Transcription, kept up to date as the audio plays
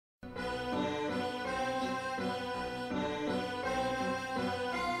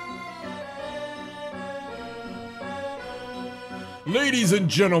Ladies and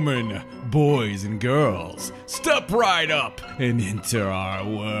gentlemen, boys and girls, step right up and enter our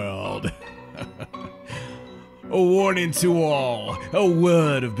world. A warning to all, a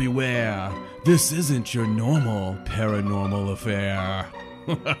word of beware. This isn't your normal paranormal affair.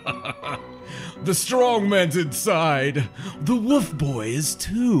 The strong man's inside. The wolf boy is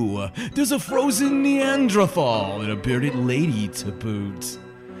too. There's a frozen Neanderthal and a bearded lady to boot.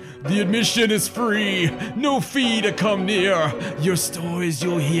 The admission is free, no fee to come near. Your stories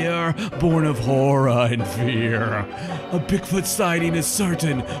you'll hear, born of horror and fear. A Bigfoot sighting is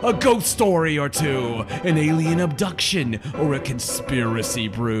certain, a ghost story or two, an alien abduction or a conspiracy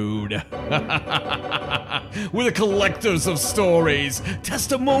brood. We're the collectors of stories,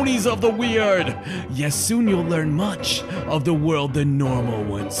 testimonies of the weird. Yes, soon you'll learn much of the world the normal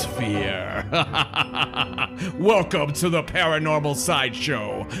ones fear. Welcome to the Paranormal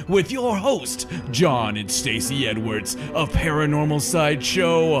Sideshow with your host, John and Stacey Edwards of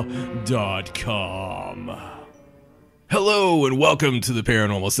ParanormalSideshow.com. Hello and welcome to the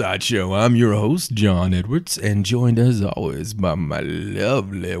Paranormal Sideshow. I'm your host, John Edwards, and joined as always by my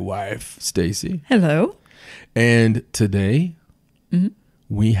lovely wife, Stacey. Hello. And today,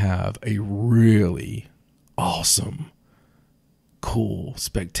 we have a really awesome, cool,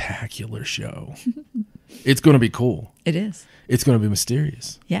 spectacular show. It's going to be cool. It is. It's going to be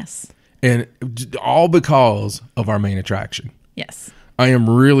mysterious. Yes. And all because of our main attraction. Yes. I am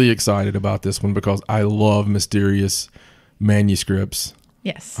really excited about this one because I love mysterious manuscripts.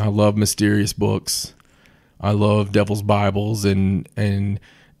 Yes. I love mysterious books. I love devil's Bibles and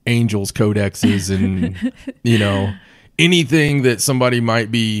angels' codexes and, anything that somebody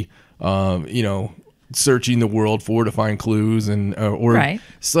might be, searching the world for to find clues and or right.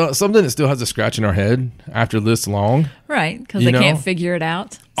 Something that still has a scratch in our head after this long. Right, because they can't figure it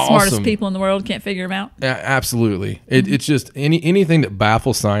out. Awesome. Smartest people in the world can't figure them out. Absolutely. It's just anything that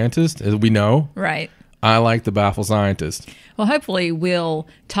baffles scientists, as we know. Right. I like to baffle scientists. Well, hopefully we'll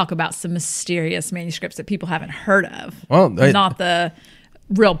talk about some mysterious manuscripts that people haven't heard of. Well, not the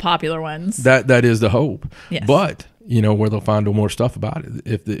real popular ones. That is the hope. Yes. But, where they'll find more stuff about it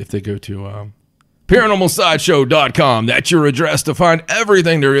if they go to ParanormalSideshow.com. That's your address to find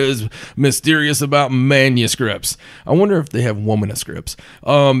everything there is mysterious about manuscripts. I wonder if they have womanscripts.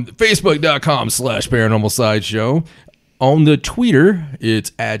 Facebook.com/ParanormalSideshow. On the Twitter,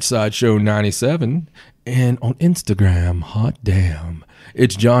 it's @Sideshow97. And on Instagram, hot damn,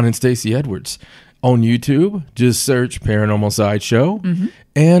 it's John and Stacey Edwards. On YouTube, just search Paranormal Sideshow.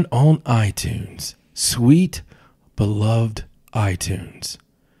 And on iTunes, sweet, beloved iTunes.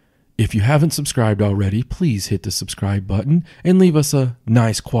 If you haven't subscribed already, please hit the subscribe button and leave us a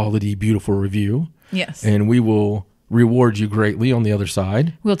nice quality, beautiful review. Yes. And we will reward you greatly on the other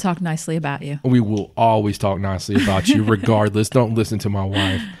side. We'll talk nicely about you. We will always talk nicely about you regardless. Don't listen to my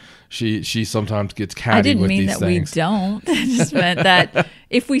wife. She sometimes gets catty with these things. I didn't mean that we don't. I just meant that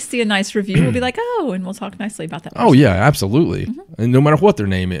if we see a nice review, we'll be like, oh, and we'll talk nicely about that person. Oh, yeah, absolutely. And no matter what their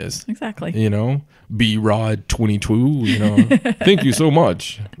name is. Exactly. B-Rod22, thank you so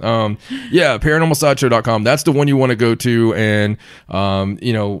much. ParanormalSideshow.com. That's the one you want to go to and,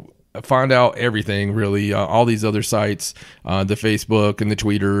 find out everything, really. All these other sites, the Facebook and the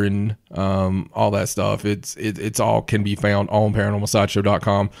Twitter and all that stuff. It's all can be found on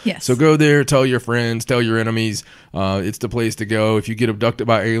ParanormalSideshow.com. Yes. So go there, tell your friends, tell your enemies. It's the place to go. If you get abducted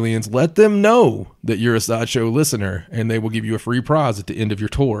by aliens, let them know that you're a Sideshow listener, and they will give you a free prize at the end of your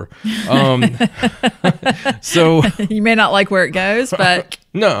tour. So you may not like where it goes, but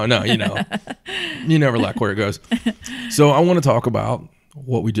no, you never like where it goes. So I want to talk about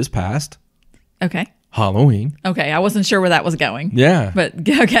what we just passed. Okay. Halloween. Okay. I wasn't sure where that was going. Yeah. But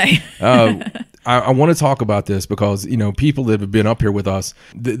okay. I want to talk about this because, people that have been up here with us,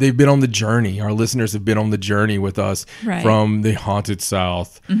 they've been on the journey. Our listeners have been on the journey with us from the haunted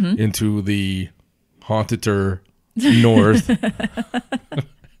South into the haunted-er North.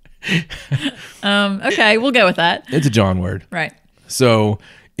 Okay. We'll go with that. It's a John word. Right. So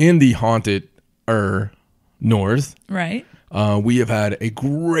in the haunted-er North. Right. We have had a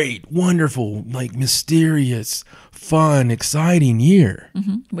great, wonderful, mysterious, fun, exciting year.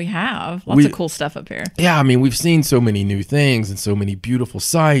 We have lots of cool stuff up here. Yeah, we've seen so many new things and so many beautiful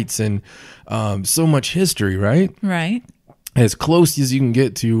sights and so much history, right? Right. As close as you can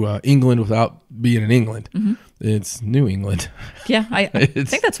get to England without being in England. It's New England. Yeah, I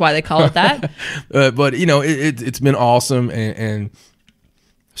think that's why they call it that. But, it's been awesome. And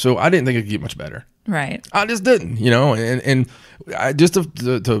so I didn't think it could get much better. Right. I just didn't, and I just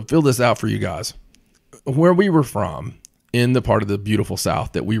to fill this out for you guys, where we were from in the part of the beautiful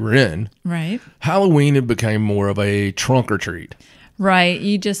South that we were in, right? Halloween had became more of a trunk or treat. Right.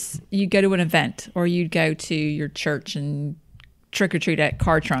 You go to an event, or you'd go to your church and trick or treat at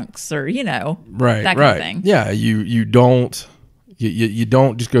car trunks, or Right, that kind right. of thing. Yeah, you don't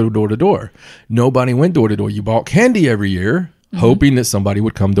just go door to door. Nobody went door to door. You bought candy every year, hoping that somebody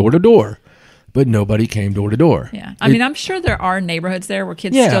would come door to door, but nobody came door to door. Yeah, I mean, I'm sure there are neighborhoods there where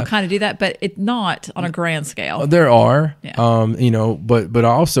kids still kind of do that, but it's not on a grand scale. There are, Yeah. but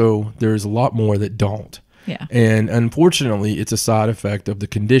also there's a lot more that don't. Yeah. And unfortunately, it's a side effect of the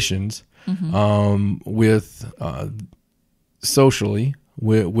conditions with socially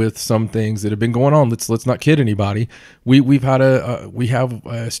with some things that have been going on. Let's not kid anybody. We have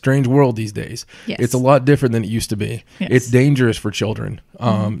a strange world these days. Yes. It's a lot different than it used to be. Yes. It's dangerous for children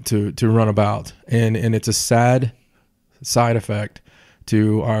to run about, and it's a sad side effect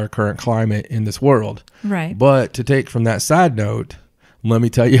to our current climate in this world. Right. But to take from that side note, let me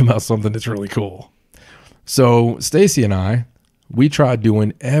tell you about something that's really cool. So Stacey and I, we tried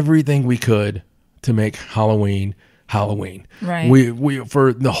doing everything we could to make Halloween. Right. We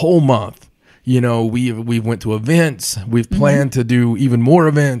for the whole month, we went to events. We've planned to do even more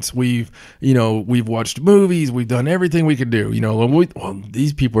events. We've watched movies. We've done everything we could do.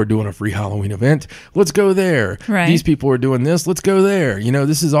 These people are doing a free Halloween event. Let's go there. Right. These people are doing this. Let's go there.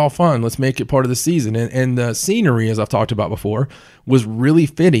 This is all fun. Let's make it part of the season. And the scenery, as I've talked about before, was really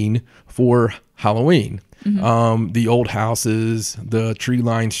fitting for Halloween. The old houses, the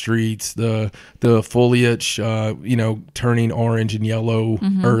tree-lined streets, the foliage, turning orange and yellow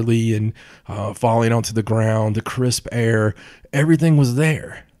early and falling onto the ground, the crisp air, everything was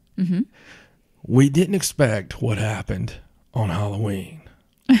there. We didn't expect what happened on Halloween.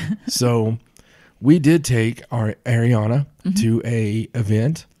 So we did take our Ariana to a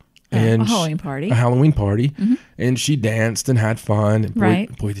event. And a Halloween party. A Halloween party. And she danced and had fun. And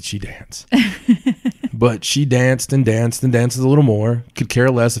right. Boy, did she dance. But she danced and danced and danced a little more. Could care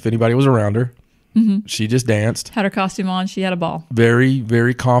less if anybody was around her. She just danced. Had her costume on. She had a ball. Very,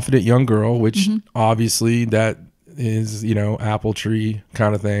 very confident young girl, which obviously that is, apple tree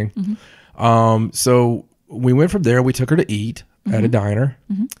kind of thing. So we went from there. We took her to eat at a diner.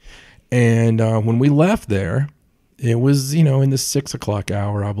 And when we left there, it was, in the 6 o'clock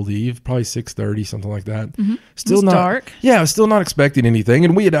hour, I believe, probably 6:30, something like that. Still it was not dark. Yeah, still not expecting anything.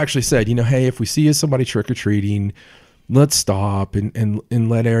 And we had actually said, hey, if we see somebody trick or treating, let's stop and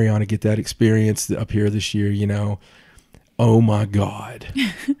let Ariana get that experience up here this year. Oh my God,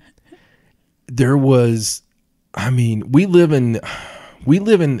 there was. I mean, we live in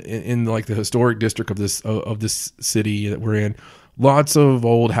like the historic district of this city that we're in. Lots of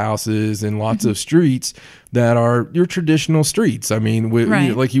old houses and lots of streets that are your traditional streets. I mean,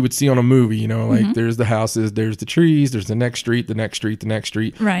 Right. like you would see on a movie, like there's the houses, there's the trees, there's the next street, the next street, the next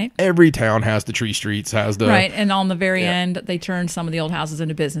street. Right. Every town has the tree streets, has the... Right. And on the very end, they turned some of the old houses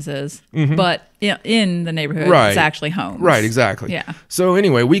into businesses. But in the neighborhood, Right. it's actually homes. Right, exactly. Yeah. So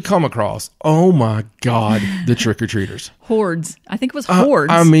anyway, we come across, oh my God, the trick-or-treaters. Hordes. I think it was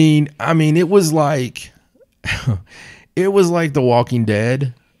hordes. I mean, it was like... It was like The Walking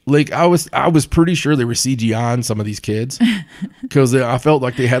Dead. Like I was pretty sure they were CGI-ing some of these kids because I felt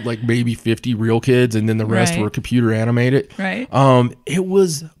like they had like maybe 50 real kids and then the rest Right. were computer animated. Right. It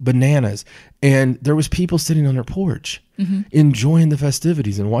was bananas, and there was people sitting on their porch enjoying the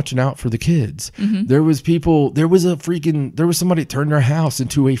festivities and watching out for the kids. There was somebody that turned their house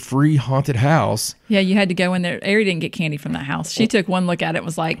into a free haunted house. Yeah, you had to go in there. Ari didn't get candy from that house. She took one look at it and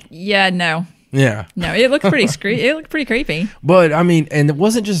was like, yeah, no. Yeah. No, it looked pretty it looked pretty creepy. But I mean, and it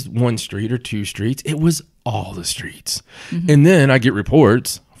wasn't just one street or two streets, it was all the streets. And then I get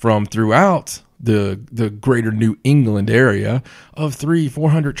reports from throughout the greater New England area of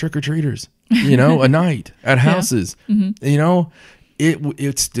 300-400 trick-or-treaters, a night at houses.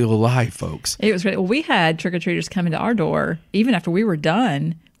 It's still alive, folks. It was great. Well, we had trick-or-treaters coming to our door. Even after we were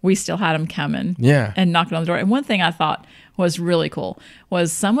done, we still had them coming and knocking on the door. And one thing I thought was really cool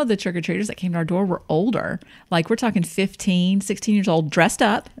was some of the trick-or-treaters that came to our door were older. Like we're talking 15, 16 years old, dressed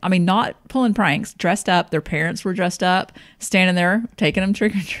up. I mean, not pulling pranks, dressed up. Their parents were dressed up, standing there, taking them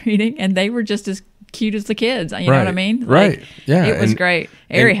trick-or-treating. And they were just as cute as the kids. You know what I mean? Right. Yeah. It was great.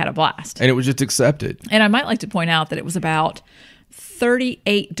 Ari had a blast. And it was just accepted. And I might like to point out that it was about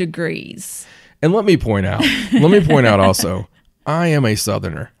 38 degrees. And let me point out also, I am a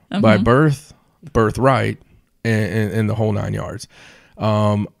Southerner by birthright, and the whole 9 yards.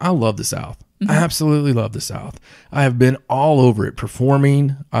 I love the South. I absolutely love the South. I have been all over it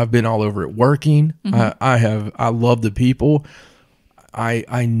performing. I've been all over it working. I love the people.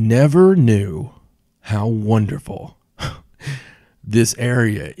 I never knew how wonderful this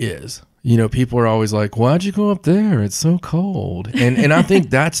area is. you know, people are always like, why'd you go up there? It's so cold. And I think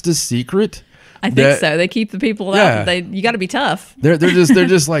that's the secret. I think so. They keep the people out. You got to be tough. They're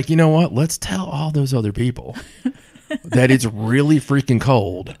just like, you know what? Let's tell all those other people that it's really freaking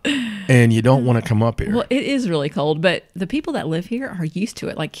cold and you don't want to come up here. Well, it is really cold, but the people that live here are used to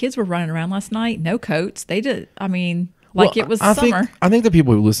it. Like kids were running around last night, no coats. They did. I mean, it was summer. I think the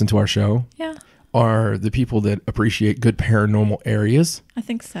people who listen to our show, yeah, are the people that appreciate good paranormal areas. I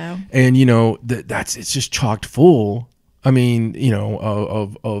think so. And you know it's just chocked full. I mean, you know,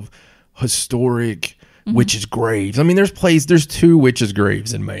 of historic witches' graves. I mean, there's 2 witches'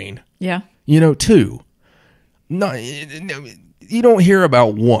 graves in Maine. Yeah. You know, 2. No, you don't hear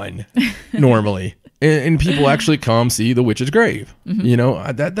about 1 normally. And people actually come see the witch's grave. You know,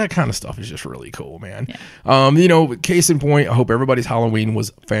 that kind of stuff is just really cool, man. Yeah. You know, case in point, I hope everybody's Halloween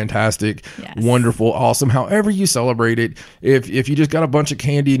was fantastic, wonderful, awesome. However you celebrate it, if you just got a bunch of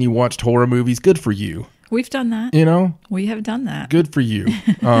candy and you watched horror movies, good for you. We've done that. You know? We have done that. Good for you.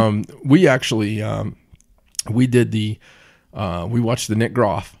 We actually, we watched the Nick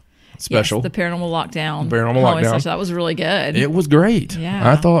Groff special. Yes, the Paranormal Lockdown. Lockdown. That was really good. It was great.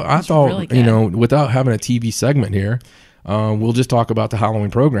 Yeah. I thought really you know, without having a TV segment here, we'll just talk about the Halloween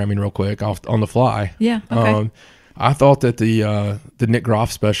programming real quick on the fly. Yeah. Okay. I thought that the Nick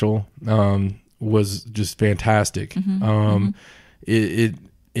Groff special was just fantastic.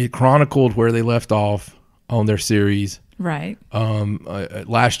 It chronicled where they left off on their series. Right.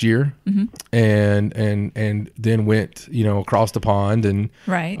 Last year, and then went, you know, across the pond, and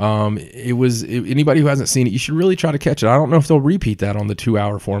right. Anybody who hasn't seen it, you should really try to catch it. I don't know if they'll repeat that on the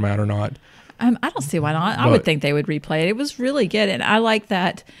 2-hour format or not. I don't see why not. I would think they would replay it. It was really good, and I like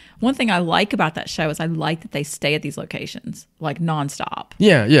that. One thing I like about that show is I like that they stay at these locations like nonstop.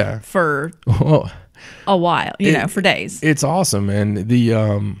 Yeah. For a while, you know, for days. It's awesome, and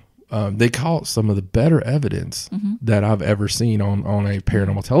they caught some of the better evidence that I've ever seen on a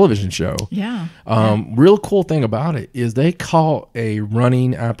paranormal television show. Yeah. Real cool thing about it is they caught a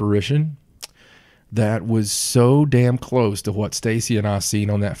running apparition that was so damn close to what Stacey and I seen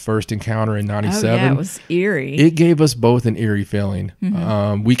on that first encounter in 97. Oh, yeah, it was eerie. It gave us both an eerie feeling.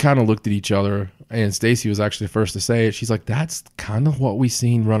 We kind of looked at each other, and Stacey was actually the first to say it. She's like, that's kind of what we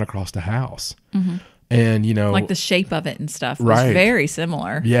seen run across the house. And, you know, like the shape of it and stuff was very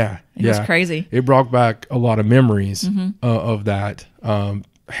similar. Yeah. It was crazy. It brought back a lot of memories of that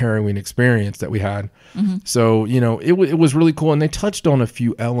harrowing experience that we had. So, you know, it was really cool. And they touched on a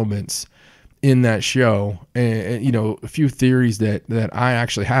few elements in that show, and you know, a few theories that I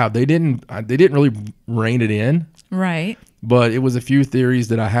actually have. They didn't really rein it in. Right. But it was a few theories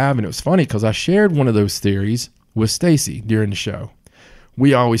that I have. And it was funny because I shared one of those theories with Stacey during the show.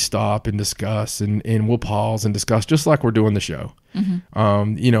 We always stop and discuss, and we'll pause and discuss just like we're doing the show.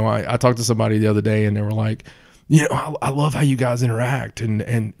 You know, I talked to somebody the other day and they were like, you know, I love how you guys interact,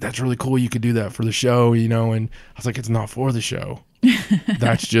 and that's really cool. You could do that for the show, you know. And I was like, it's not for the show.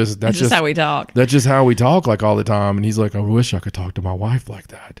 That's just how we talk. That's just how we talk, like all the time. And he's like, I wish I could talk to my wife like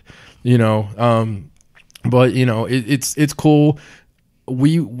that, you know. But you know, it's cool.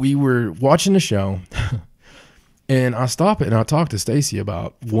 We were watching the show. And I stop it and I talk to Stacey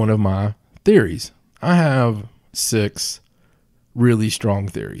about one of my theories. I have 6 really strong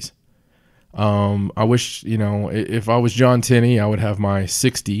theories. I wish, you know, if I was John Tenney, I would have my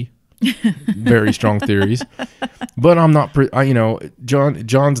 60 very strong theories. But I'm not, you know,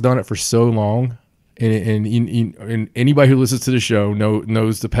 John's done it for so long. And anybody who listens to the show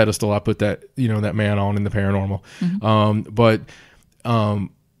knows the pedestal I put that, you know, that man on in the paranormal. But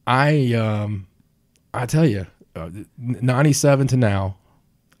I tell you, 97 to now,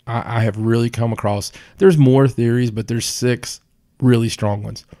 I have really come across, there's more theories, but there's 6 really strong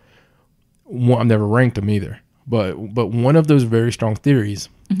ones. I've never ranked them either, but one of those very strong theories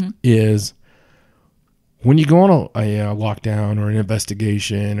is when you go on a lockdown or an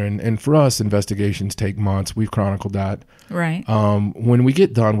investigation, and for us, investigations take months. We've chronicled that. Right. When we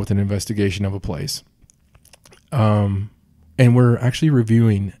get done with an investigation of a place, and we're actually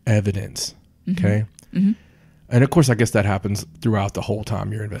reviewing evidence, okay? And of course, I guess that happens throughout the whole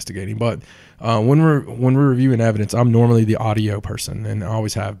time you're investigating. But when we're reviewing evidence, I'm normally the audio person, and I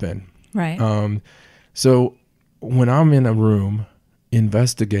always have been. Right. So when I'm in a room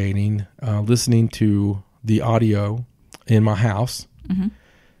investigating, listening to the audio in my house,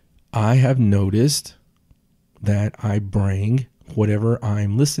 I have noticed that I bring whatever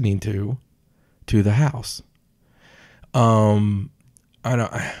I'm listening to the house. I'm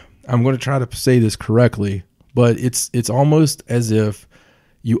going to try to say this correctly, but it's almost as if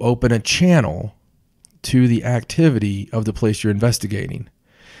you open a channel to the activity of the place you're investigating.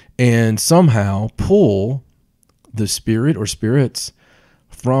 and somehow pull the spirit or spirits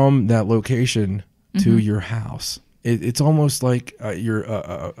from that location to your house. It's almost like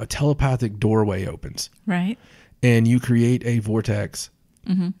a telepathic doorway opens. Right. And you create a vortex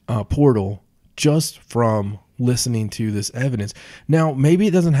portal just from listening to this evidence. Now, maybe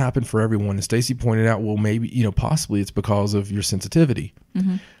it doesn't happen for everyone. As Stacey pointed out, well, maybe, possibly it's because of your sensitivity.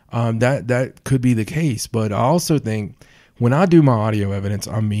 That could be the case. But I also think when I do my audio evidence,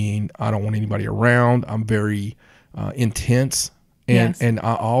 I don't want anybody around. I'm very intense. And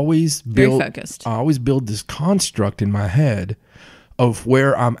I always build, very focused. I always build this construct in my head of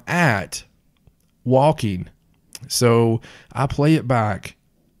where I'm at walking. So I play it back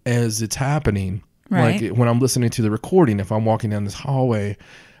as it's happening. Right. Like when I'm listening to the recording, if I'm walking down this hallway,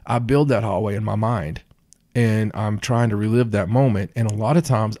 I build that hallway in my mind and I'm trying to relive that moment. And a lot of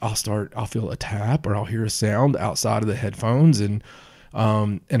times I'll feel a tap or I'll hear a sound outside of the headphones and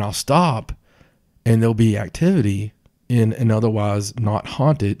I'll stop and there'll be activity in an otherwise not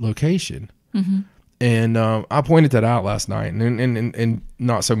haunted location. And I pointed that out last night and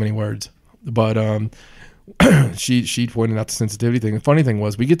not so many words, but she pointed out the sensitivity thing. The funny thing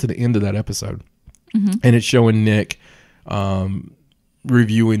was we get to the end of that episode and it's showing Nick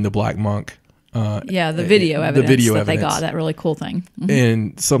reviewing the Black Monk. The video evidence that they got, that really cool thing.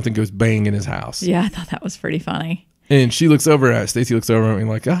 And something goes bang in his house. Yeah, I thought that was pretty funny. And Stacey looks over at me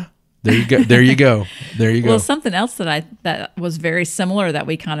like, there you go. There you go. There you go. Well, something else that was very similar that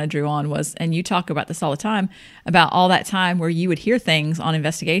we kind of drew on was, and you talk about this all the time, about all that time where you would hear things on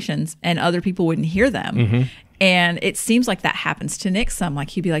investigations and other people wouldn't hear them. And it seems like that happens to Nick some.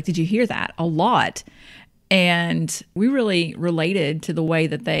 Like he'd be like, did you hear that? A lot. And we really related to the way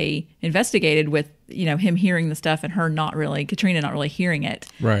that they investigated with, him hearing the stuff and Katrina not really hearing it.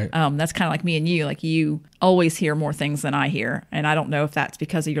 Right. That's kind of like me and you. Like you always hear more things than I hear. And I don't know if that's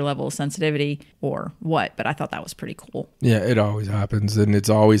because of your level of sensitivity or what, but I thought that was pretty cool. Yeah, it always happens. And it's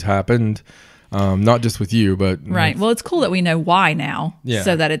always happened. Not just with you, but right. Well, it's cool that we know why now,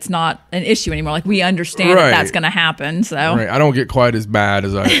 so that it's not an issue anymore. Like we understand right. that's going to happen. So right. I don't get quite as bad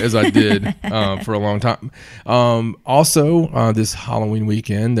as I did for a long time. Also, this Halloween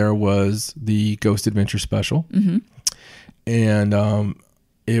weekend there was the Ghost Adventure special, and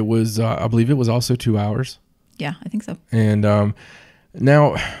it was I believe it was also 2 hours. Yeah, I think so. And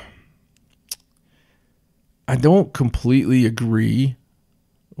now I don't completely agree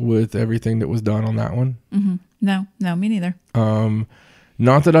with everything that was done on that one. No, me neither.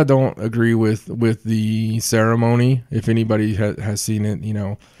 Not that I don't agree with the ceremony. If anybody has seen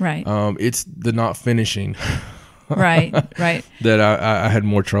it, right. It's the not finishing. right. That I had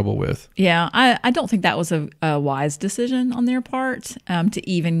more trouble with. Yeah, I don't think that was a wise decision on their part to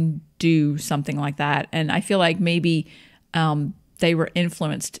even do something like that. And I feel like maybe they were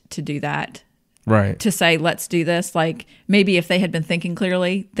influenced to do that. Right. To say, let's do this. Like maybe if they had been thinking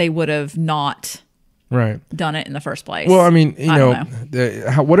clearly, they would have not done it in the first place. Well, I mean,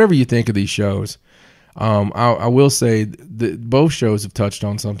 whatever you think of these shows, I will say that both shows have touched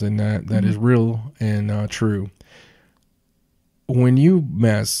on something that is real and true. When you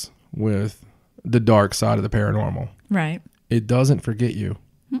mess with the dark side of the paranormal, right, it doesn't forget you.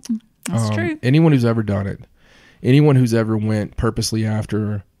 That's true. Anyone who's ever done it, anyone who's ever went purposely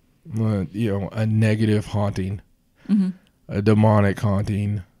after a negative haunting, a demonic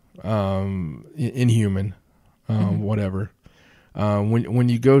haunting, inhuman, whatever. When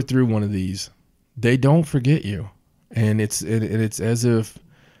you go through one of these, they don't forget you, and it's as if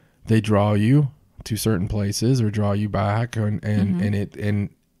they draw you to certain places or draw you back, and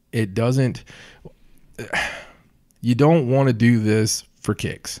it doesn't. You don't want to do this for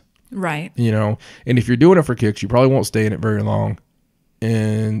kicks, right? And if you're doing it for kicks, you probably won't stay in it very long.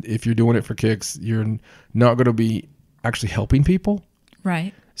 And if you're doing it for kicks, you're not going to be actually helping people.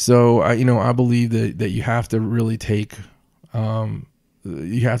 Right. So, I believe that you have to really take, the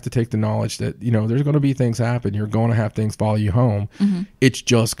knowledge that, there's going to be things happen. You're going to have things follow you home. It's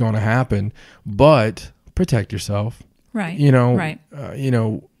just going to happen, but protect yourself. Right. Right.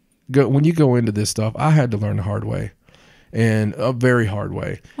 When you go into this stuff, I had to learn the hard way, and a very hard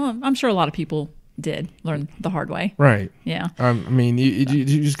way. Well, I'm sure a lot of people did learn the hard way. Right. Yeah. I mean, you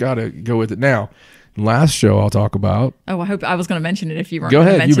just got to go with it. Now, last show I'll talk about. Oh, I hope I was going to mention it if you weren't. Go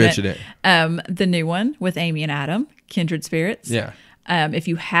ahead. You mention it. The new one with Amy and Adam, Kindred Spirits. Yeah. If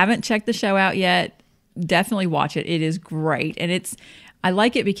you haven't checked the show out yet, definitely watch it. It is great. And I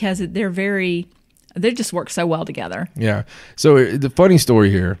like it because they just work so well together. Yeah. So the funny story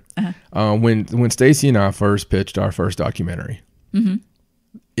here, when Stacey and I first pitched our first documentary,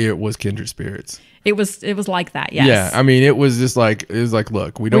 it was kindred spirits. It was like that, yes. Yeah, I mean, it was like,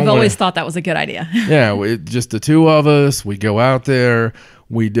 look, we've always thought that was a good idea. Yeah, just the two of us. We go out there.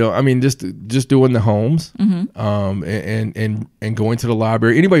 We do. I mean, just doing the homes, and going to the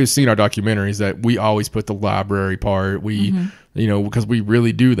library. Anybody who's seen our documentaries, that we always put the library part. We, because we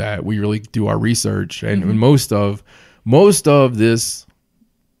really do that. We really do our research, and most of this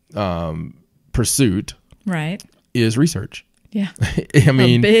pursuit, right, is research. Yeah, I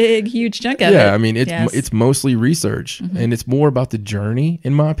mean, a big, huge chunk of it. Yeah, I mean, it's mostly research, and it's more about the journey,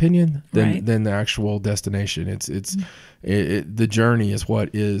 in my opinion, than the actual destination. It's the journey is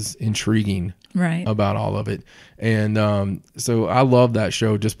what is intriguing, about all of it, and so I love that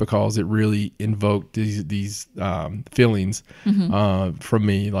show just because it really invoked these feelings from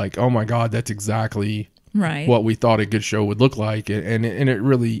me, like, oh my God, that's exactly. What we thought a good show would look like, and it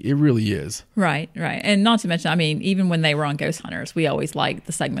really is. Right. And not to mention, I mean, even when they were on Ghost Hunters, we always liked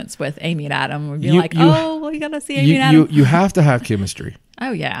the segments with Amy and Adam. We'd be you gotta see Amy and Adam. You have to have chemistry.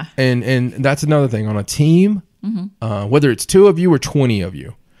 Oh yeah. And that's another thing on a team, whether it's 2 of you or 20 of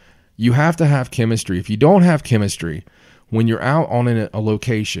you, you have to have chemistry. If you don't have chemistry, when you're out on a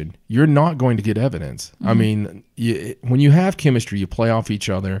location, you're not going to get evidence. I mean, when you have chemistry, you play off each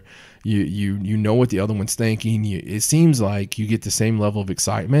other. You know what the other one's thinking. It seems like you get the same level of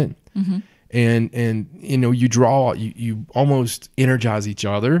excitement, and you draw. You almost energize each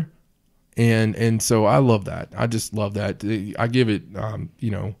other, and so I love that. I just love that. I give it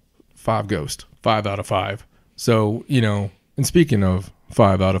 5 ghosts, 5 out of 5. So and speaking of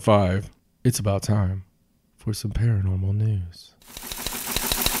 5 out of 5, it's about time for some paranormal news.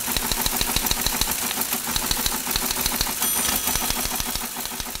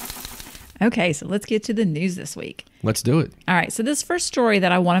 Okay, so let's get to the news this week. Let's do it. All right, so this first story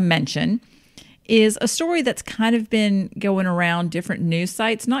that I want to mention is a story that's kind of been going around different news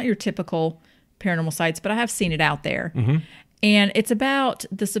sites, not your typical paranormal sites, but I have seen it out there. And it's about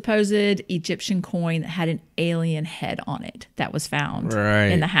the supposed Egyptian coin that had an alien head on it that was found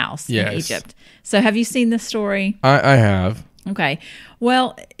in the house in Egypt. So have you seen this story? I have. Okay.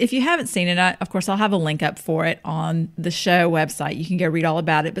 Well, if you haven't seen it, of course, I'll have a link up for it on the show website. You can go read all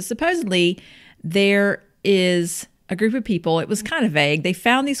about it. But supposedly there is a group of people. It was kind of vague. They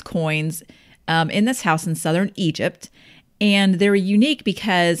found these coins in this house in southern Egypt. And they were unique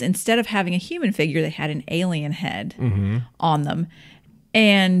because instead of having a human figure, they had an alien head on them.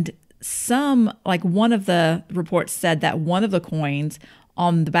 And one of the reports said that one of the coins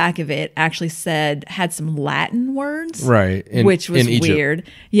on the back of it actually had some Latin words. Right. Which was weird.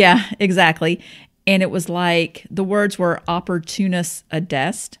 Yeah, exactly. And it was like the words were opportunus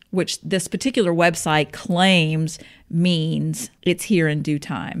adest, which this particular website claims means it's here in due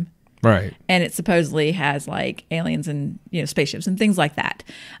time. Right. And it supposedly has like aliens and spaceships and things like that.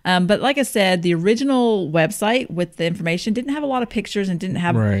 But like I said, the original website with the information didn't have a lot of pictures and didn't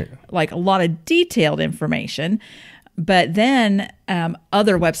have like a lot of detailed information. But then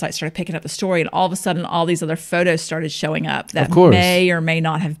other websites started picking up the story, and all of a sudden all these other photos started showing up that may or may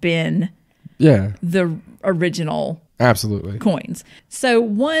not have been the original coins. So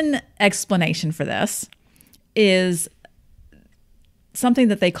one explanation for this is something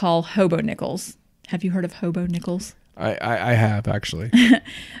that they call hobo nickels. Have you heard of hobo nickels? I have, actually.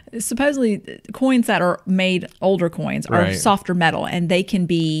 Supposedly coins that are made, older coins, are softer metal, and they can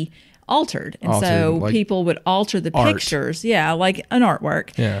be altered. And so like people would alter the pictures, like an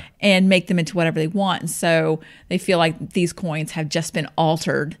artwork, and make them into whatever they want. And so they feel like these coins have just been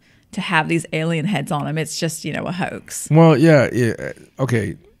altered to have these alien heads on them. It's just, a hoax. Well, yeah.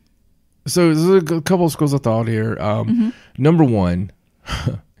 Okay. So there's a couple of schools of thought here. Number one,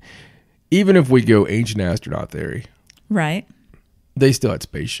 even if we go ancient astronaut theory, they still had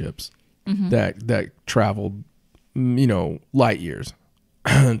spaceships that traveled, light years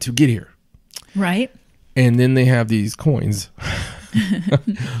to get here. Right. And then they have these coins.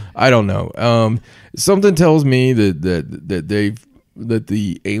 I don't know. Something tells me that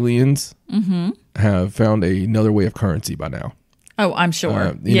the aliens have found another way of currency by now. Oh, I'm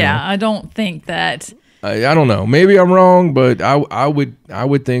sure. I don't think that. I don't know. Maybe I'm wrong, but I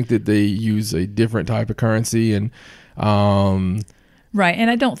would think that they use a different type of currency, and right.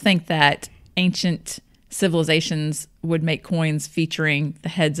 And I don't think that ancient civilizations would make coins featuring the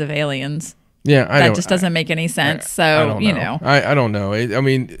heads of aliens. Yeah, that just doesn't make any sense. So I don't know. I don't know. I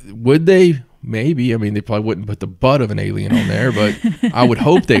mean, would they? maybe. I mean, they probably wouldn't put the butt of an alien on there, but I would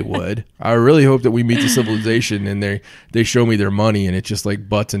hope they would. I really hope that we meet the civilization and they show me their money and it's just like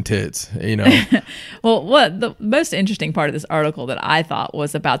butts and tits, you know. Well, what the most interesting part of this article that I thought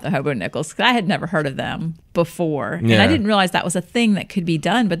was about the hobo nickels, because I had never heard of them before. And I didn't realize that was a thing that could be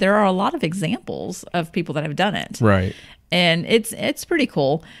done, but there are a lot of examples of people that have done it. Right. And it's pretty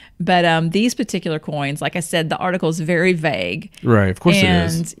cool. But these particular coins, like I said, the article is very vague. Right, of course it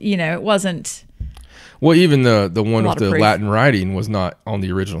is. And, you know, it wasn't... Well, even the one with the Latin writing was not on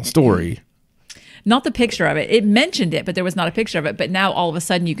the original story. Not the picture of it. It mentioned it, but there was not a picture of it. But now all of a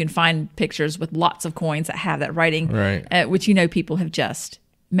sudden you can find pictures with lots of coins that have that writing. Right. Which, you know, people have just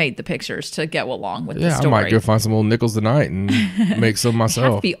made the pictures to go along with the story. Yeah, I might go find some old nickels tonight and make some myself.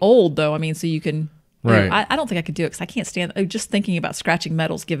 They have to be old, though. I mean, so you can... Right. I don't think I could do it because I can't stand... just thinking about scratching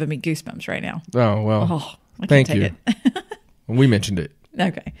metal's giving me goosebumps right now. Oh, well, I can't take you. it. We mentioned it.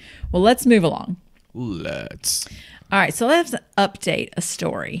 Okay. Well, let's move along. Let's. All right. So let's update a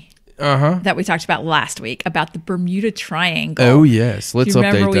story that we talked about last week about the Bermuda Triangle. Oh, yes. Let's update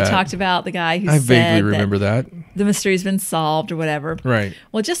that. Remember we talked about the guy who said vaguely remember that the mystery's been solved or whatever. Right.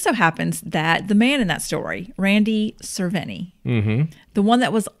 Well, it just so happens that the man in that story, Randy Cerveni, the one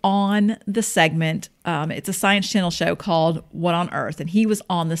that was on the segment, it's a Science Channel show called What on Earth, and he was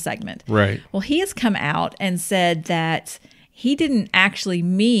on the segment. Right. Well, he has come out and said that he didn't actually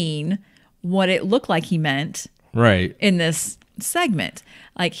mean what it looked like he meant in this segment.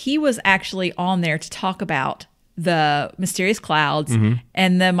 Like, he was actually on there to talk about the mysterious clouds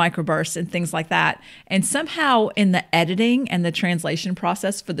and the microbursts and things like that. And somehow in the editing and the translation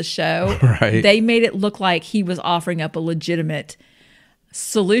process for the show, they made it look like he was offering up a legitimate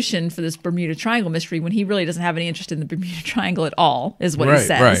solution for this Bermuda Triangle mystery when he really doesn't have any interest in the Bermuda Triangle at all, is what he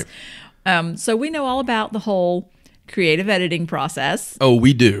says. So we know all about the whole creative editing process. Oh,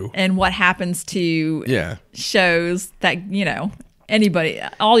 we do. And what happens to shows that, you know, anybody,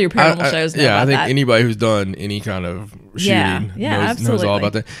 all your paranormal shows know about I think that. Anybody who's done any kind of shooting knows all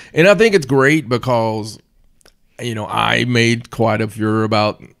about that. And I think it's great because, you know, I made quite a furor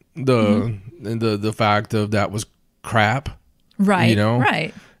about the fact of that was crap. Right. You know?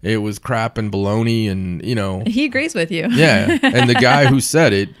 Right. It was crap and baloney and, you know. He agrees with you. Yeah. And the guy who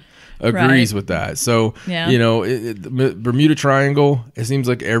said it agrees with that. So, you know, the Bermuda Triangle, it seems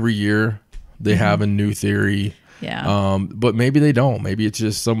like every year they have a new theory. Yeah. But maybe they don't. Maybe it's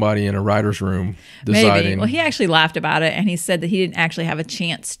just somebody in a writer's room deciding. Maybe. Well, he actually laughed about it, and he said that he didn't actually have a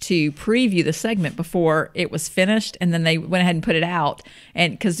chance to preview the segment before it was finished, and then they went ahead and put it out.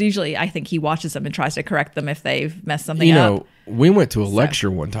 And because usually I think he watches them and tries to correct them if they've messed something up. You know, we went to a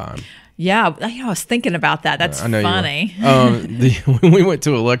lecture one time. Yeah, I was thinking about that. That's funny. We went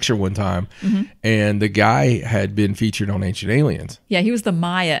to a lecture one time, and the guy had been featured on Ancient Aliens. Yeah, he was the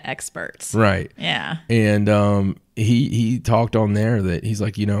Maya expert. Right. Yeah. And he talked on there that he's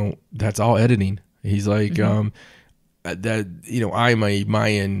like, you know, that's all editing. He's like, that, you know, I'm a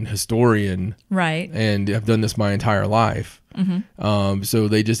Mayan historian. Right. And I've done this my entire life. So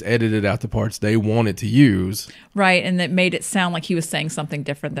they just edited out the parts they wanted to use. Right, and that made it sound like he was saying something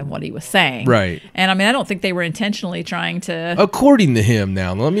different than what he was saying. Right. And I mean, I don't think they were intentionally trying to... According to him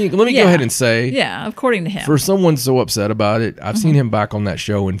now, let me go ahead and say... Yeah, according to him. For someone so upset about it, I've seen him back on that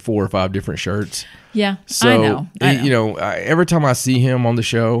show in 4 or 5 different shirts. Yeah, so, I know. You know, every time I see him on the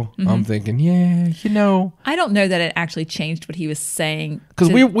show, I'm thinking, yeah, you know... I don't know that it actually changed what he was saying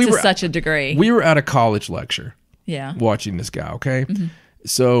to such a degree. We were at a college lecture. Yeah. Watching this guy, okay?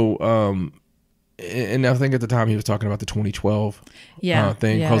 So, and I think at the time he was talking about the 2012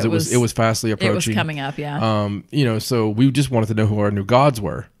 thing because it was fastly approaching. It was coming up, yeah. You know, so we just wanted to know who our new gods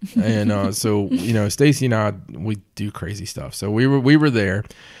were. And so, you know, Stacey and I, we do crazy stuff. So we were there,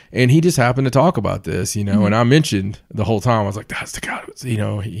 and he just happened to talk about this, you know, and I mentioned the whole time, I was like, that's the guy, you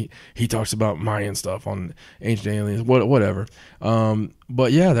know, he talks about Mayan stuff on Ancient Aliens, whatever.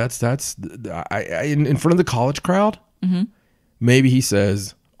 But yeah, that's in front of the college crowd, maybe he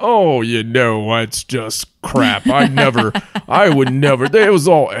says, oh, you know, it's just crap. I would never. It was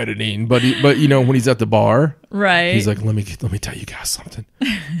all editing. But you know, when he's at the bar, right? He's like, let me tell you guys something.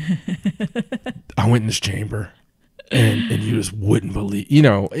 I went in this chamber, and you just wouldn't believe. You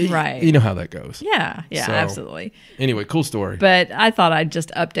know, right? You know how that goes. Yeah, so, absolutely. Anyway, cool story. But I thought I'd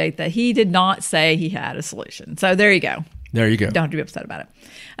just update that he did not say he had a solution. So there you go. There you go. Don't have to be upset about it.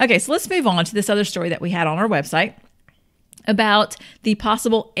 Okay, so let's move on to this other story that we had on our website about the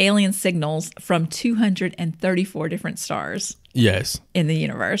possible alien signals from 234 different stars. Yes. In the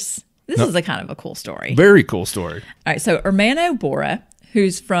universe. This is a kind of a cool story. Very cool story. All right, so Ermanno Bora,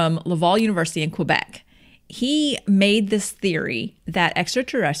 who's from Laval University in Quebec, he made this theory that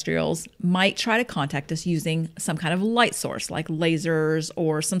extraterrestrials might try to contact us using some kind of light source, like lasers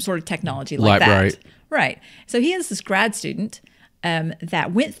or some sort of technology like that. Bright. Right. So he has this grad student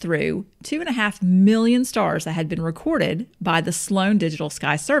that went through 2.5 million stars that had been recorded by the Sloan Digital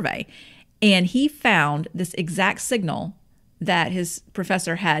Sky Survey. And he found this exact signal that his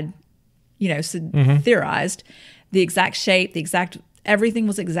professor had, theorized. The exact shape, everything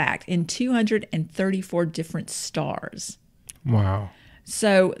was exact in 234 different stars. Wow.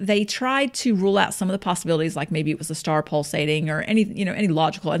 So they tried to rule out some of the possibilities, like maybe it was a star pulsating or any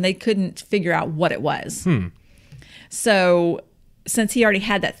logical, and they couldn't figure out what it was. So since he already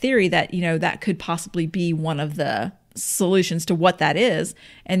had that theory that, that could possibly be one of the solutions to what that is,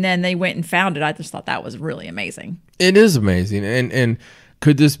 and then they went and found it, I just thought that was really amazing. It is amazing. And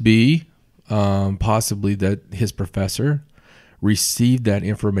could this be possibly that his professor received that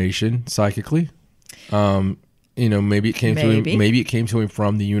information psychically? Maybe it came to him. Maybe it came to him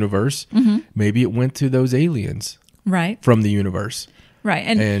from the universe. Maybe it went to those aliens, right, from the universe. Right.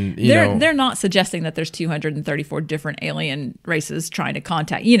 And they're not suggesting that there's 234 different alien races trying to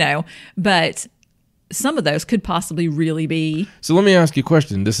contact, but some of those could possibly really be. So let me ask you a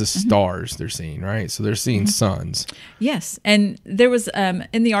question. This is stars they're seeing, right? So they're seeing suns. Yes. And there was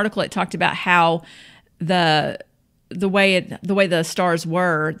in the article, it talked about how the way the stars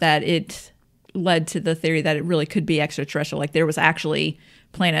were, that it led to the theory that it really could be extraterrestrial. Like there was actually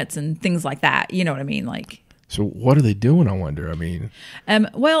planets and things like that. You know what I mean? Like. So what are they doing, I wonder? I mean,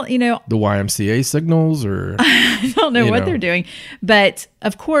 well, the YMCA signals, or I don't know what they're doing, but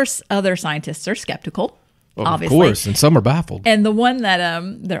of course other scientists are skeptical. Obviously. Of course, and some are baffled. And the one that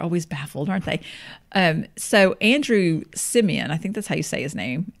they're always baffled, aren't they? So Andrew Simeon, I think that's how you say his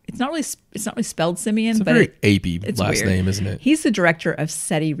name. It's not really spelled Simeon, it's a but very apey last name, isn't it? He's the director of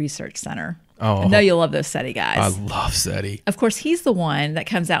SETI Research Center. Oh, I know you'll love those SETI guys. I love SETI. Of course, he's the one that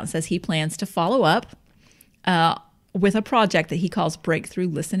comes out and says he plans to follow up with a project that he calls Breakthrough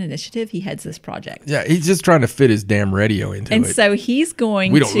Listen Initiative. He heads this project. Yeah, he's just trying to fit his damn radio into it. And so he's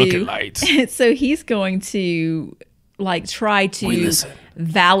going We don't look at lights. So he's going to try to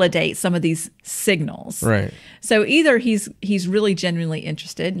validate some of these signals. Right. So either he's really genuinely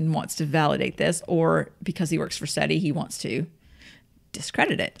interested and wants to validate this, or because he works for SETI, he wants to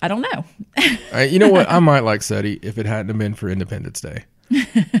discredit it. I don't know. You know what? I might like SETI if it hadn't been for Independence Day.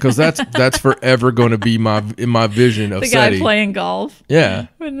 Because that's forever going to be my vision of SETI. The guy playing golf. Yeah,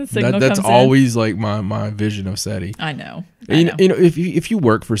 when the signal that's comes always like my vision of SETI. I know. If you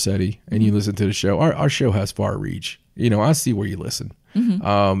work for SETI and you listen to the show, our show has far reach. I see where you listen.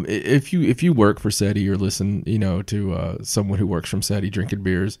 If you work for SETI or listen, to someone who works from SETI drinking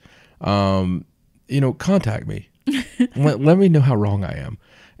beers, contact me. let me know how wrong I am,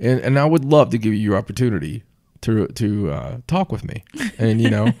 and I would love to give you your opportunity to talk with me. And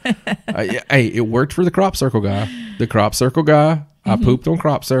hey, it worked for the crop circle guy. I pooped on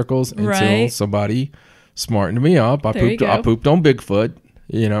crop circles until somebody smartened me up. I pooped on Bigfoot.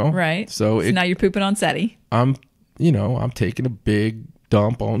 Right. So now you're pooping on SETI. I'm taking a big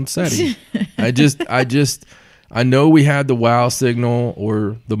dump on SETI. I know we had the wow signal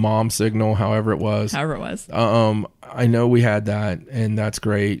or the mom signal, however it was. I know we had that, and that's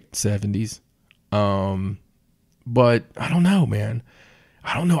great. 70s. But I don't know, man.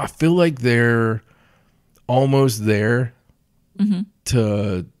 I don't know. I feel like they're almost there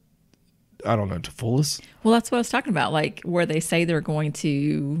to fool us. Well, that's what I was talking about. Like where they say they're going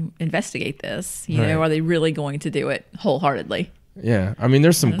to investigate this, are they really going to do it wholeheartely? Yeah. I mean,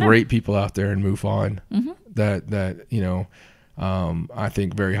 there's some great people out there in MUFON that I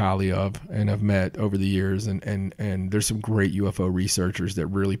think very highly of and have met over the years. And there's some great UFO researchers that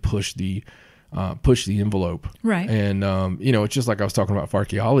really push the envelope. Right. And, it's just like I was talking about for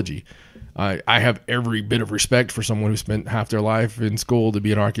archaeology. I have every bit of respect for someone who spent half their life in school to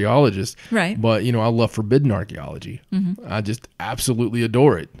be an archaeologist. Right. But, I love forbidden archaeology. I just absolutely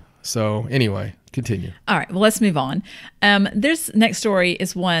adore it. So anyway, continue. All right. Well, let's move on. This next story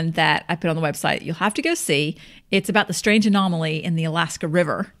is one that I put on the website. You'll have to go see. It's about the strange anomaly in the Alaska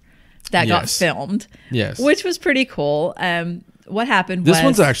River that got filmed. Yes. Which was pretty cool. What happened was... This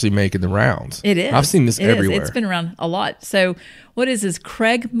one's actually making the rounds. It is. I've seen this everywhere. It's been around a lot. So what is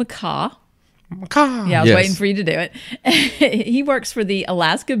Craig McCaw? McCaw. Yeah, I was waiting for you to do it. He works for the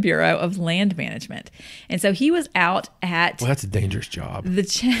Alaska Bureau of Land Management. And so he was out at... Well, that's a dangerous job. The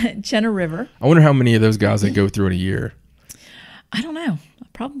Chena River. I wonder how many of those guys they go through in a year. I don't know.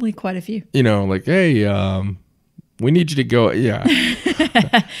 Probably quite a few. Like, hey, We need you to go. Yeah.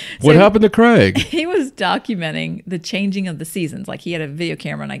 What happened to Craig? He was documenting the changing of the seasons. Like he had a video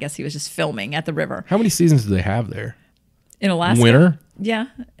camera, and I guess he was just filming at the river. How many seasons do they have there? In Alaska? Winter? Yeah.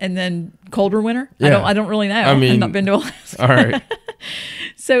 And then colder winter? Yeah. I don't really know. I mean, I've not been to Alaska. All right.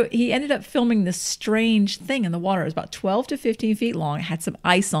 So he ended up filming this strange thing in the water. It was about 12 to 15 feet long. It had some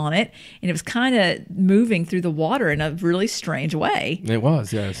ice on it, and it was kind of moving through the water in a really strange way. It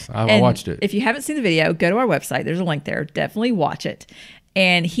was, yes. I watched it. If you haven't seen the video, go to our website. There's a link there. Definitely watch it.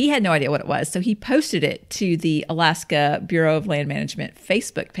 And he had no idea what it was. So he posted it to the Alaska Bureau of Land Management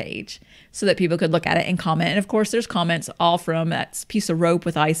Facebook page so that people could look at it and comment. And of course, there's comments all from that piece of rope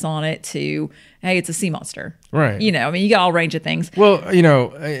with ice on it to, hey, it's a sea monster. Right. You know, I mean, you got all range of things. Well, you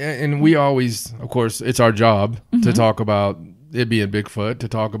know, and we always, of course, it's our job to talk about it being Bigfoot, to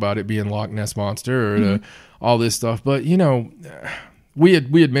talk about it being Loch Ness Monster, or all this stuff. But, you know, we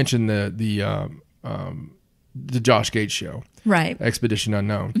had mentioned the Josh Gates show. Right. Expedition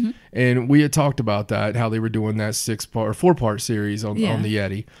Unknown. And we had talked about that, how they were doing that 4-part series on the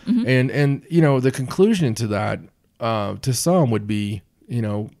Yeti. And you know, the conclusion to that, to some would be, you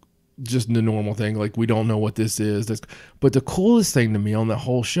know, just the normal thing, like we don't know what this is. But the coolest thing to me on the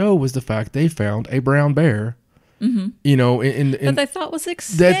whole show was the fact they found a brown bear. You know, that they thought was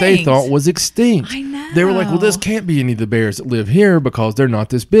extinct. That they thought was extinct. I know. They were like, well, this can't be any of the bears that live here because they're not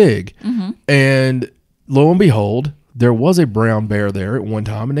this big. And lo and behold, there was a brown bear there at one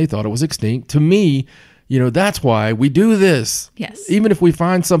time, and they thought it was extinct. To me, you know, that's why we do this. Yes. Even if we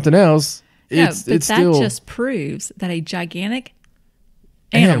find something else, it's still... that just proves that a gigantic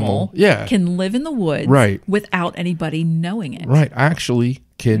animal can live in the woods without anybody knowing it. Right. Actually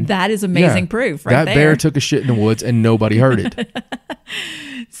can... That is amazing proof right there. That bear took a shit in the woods, and nobody heard it.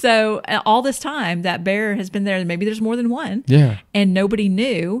 So all this time, that bear has been there. Maybe there's more than one. Yeah. And nobody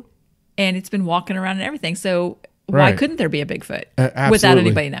knew, and it's been walking around and everything. So... Why couldn't there be a Bigfoot without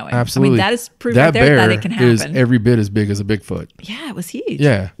anybody knowing? Absolutely. I mean, that is proof right there that it can happen. Is every bit as big as a Bigfoot. Yeah, it was huge.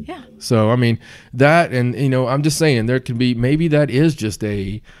 Yeah. Yeah. So, I mean, that, and, you know, I'm just saying there can be, maybe that is just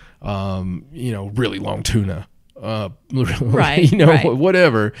a, you know, really long tuna. Right. You know,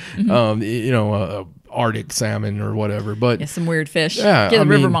 whatever. You know, Arctic salmon or whatever. But some weird fish. Yeah. Get the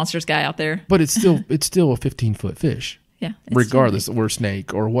river monsters guy out there. But it's still a 15-foot fish. Yeah, regardless, or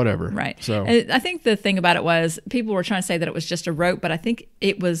snake or whatever. Right. So and I think the thing about it was people were trying to say that it was just a rope, but I think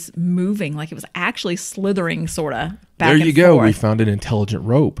it was moving, like it was actually slithering sort of back there and you go. forth. We found an intelligent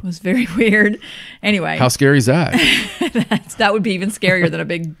rope. It was very weird. Anyway. How scary is that? That would be even scarier than a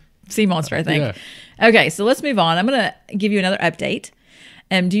big sea monster, I think. Yeah. Okay, so let's move on. I'm going to give you another update.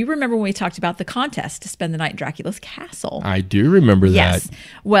 Do you remember when we talked about the contest to spend the night at Dracula's castle? I do remember that. Yes.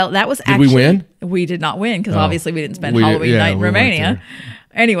 Well, that was Did we win? We did not win because obviously we didn't spend Halloween night in Romania.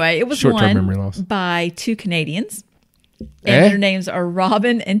 Anyway, it was won by 2 Canadians. And their names are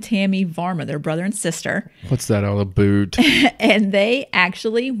Robin and Tammy Varma. They're brother and sister. What's that on a boot? And they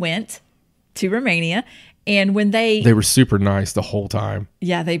actually went to Romania. And when they were super nice the whole time.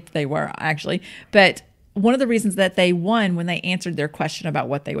 Yeah, they were actually. But one of the reasons that they won when they answered their question about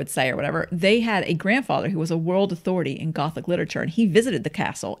what they would say or whatever, they had a grandfather who was a world authority in Gothic literature, and he visited the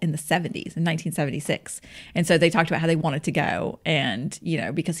castle in the 70s, in 1976. And so they talked about how they wanted to go, and, you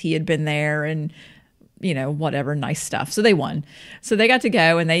know, because he had been there and, you know, whatever, nice stuff. So they won. So they got to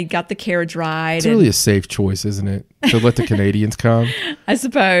go, and they got the carriage ride. It's really a safe choice, isn't it? To let the Canadians come? I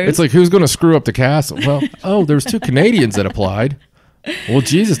suppose. It's like, who's going to screw up the castle? Well, there's 2 Canadians that applied. Well,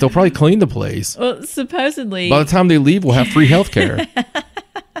 Jesus, they'll probably clean the place. Well, supposedly... By the time they leave, we'll have free health care.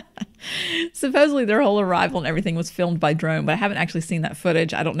 Supposedly their whole arrival and everything was filmed by drone, but I haven't actually seen that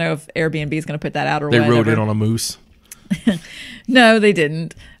footage. I don't know if Airbnb is going to put that out or whatever. They rode in on a moose. No, they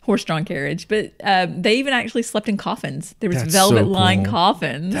didn't. Horse-drawn carriage. But they even actually slept in coffins. There was velvet-lined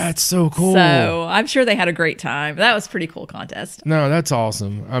coffins. That's so cool. So I'm sure they had a great time. That was a pretty cool contest. No, that's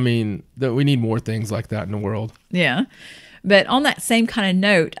awesome. I mean, we need more things like that in the world. Yeah. But on that same kind of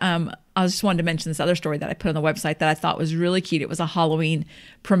note, I just wanted to mention this other story that I put on the website that I thought was really cute. It was a Halloween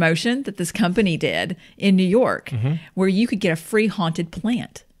promotion that this company did in New York, where you could get a free haunted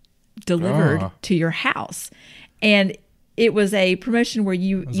plant delivered to your house. And it was a promotion where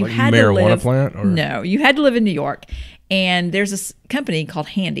you had to live... plant? Or? No, you had to live in New York. And there's this company called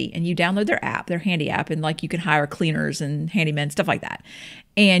Handy, and you download their Handy app, and like you can hire cleaners and handymen, stuff like that.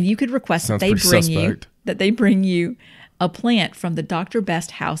 And you could request that they bring you a plant from the Dr.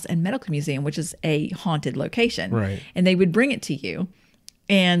 Best House and Medical Museum, which is a haunted location. Right. And they would bring it to you.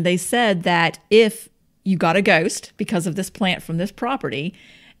 And they said that if you got a ghost because of this plant from this property,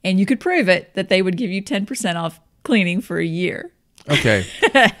 and you could prove it, that they would give you 10% off cleaning for a year. Okay.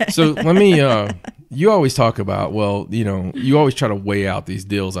 So let me you always talk about, well, you always try to weigh out these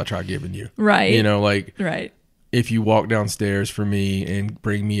deals I try giving you. Right. Right. If you walk downstairs for me and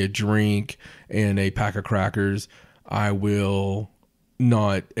bring me a drink and a pack of crackers, I will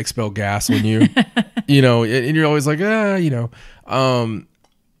not expel gas on you. And you're always like,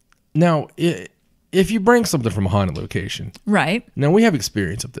 now, if you bring something from a haunted location, right? Now we have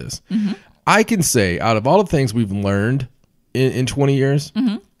experience of this. Mm-hmm. I can say, out of all the things we've learned in 20 years,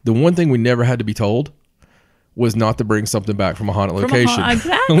 mm-hmm. the one thing we never had to be told was not to bring something back from a haunted location.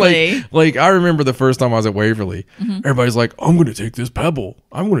 Exactly. like I remember the first time I was at Waverly, mm-hmm. everybody's like, I'm going to take this pebble.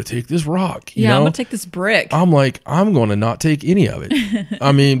 I'm going to take this rock. I'm going to take this brick. I'm like, I'm going to not take any of it.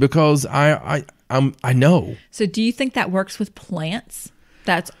 I mean, because I know. So do you think that works with plants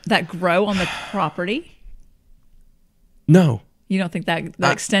that grow on the property? No. You don't think that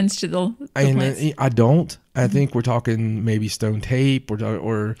extends to the plants? I don't. I think we're talking maybe stone tape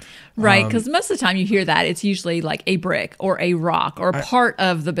or right, because most of the time you hear that, it's usually like a brick or a rock or part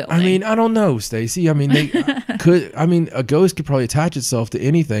of the building. I mean, I don't know, Stacey. I mean, a ghost could probably attach itself to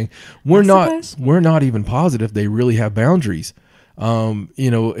anything. We're not even positive they really have boundaries.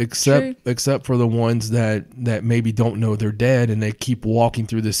 Except for the ones that maybe don't know they're dead and they keep walking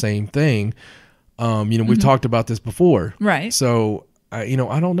through the same thing. Mm-hmm. We've talked about this before. Right. So, I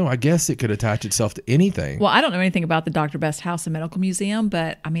don't know. I guess it could attach itself to anything. Well, I don't know anything about the Dr. Best House and Medical Museum,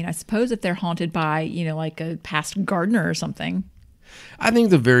 but I mean, I suppose if they're haunted by, like a past gardener or something. I think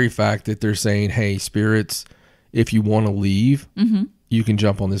the very fact that they're saying, hey, spirits, if you want to leave, mm-hmm. you can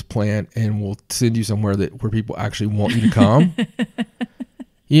jump on this plant and we'll send you somewhere where people actually want you to come.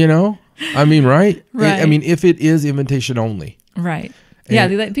 I mean, right? Right. I mean, if it is invitation only. Right.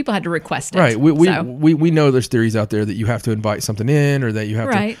 Yeah, people had to request it. Right. We know there's theories out there that you have to invite something in or that you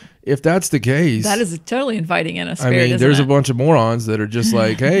have to. If that's the case. That is totally inviting in a spirit, I mean, there's a bunch of morons that are just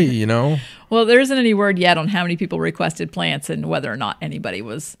like, hey, Well, there isn't any word yet on how many people requested plants and whether or not anybody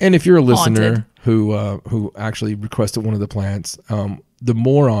was And if you're a listener haunted. who actually requested one of the plants, the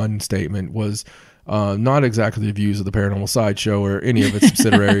moron statement was not exactly the views of the Paranormal Sideshow or any of its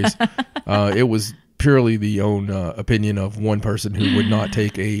subsidiaries. It was purely the own opinion of one person who would not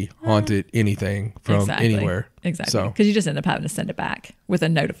take a haunted anything from anywhere. Exactly. Because you just end up having to send it back with a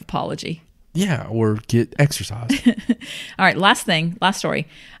note of apology. Yeah, or get exercise. All right, last story.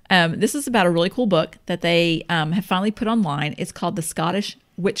 This is about a really cool book that they have finally put online. It's called The Scottish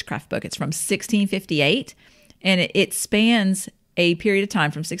Witchcraft Book. It's from 1658, and it spans a period of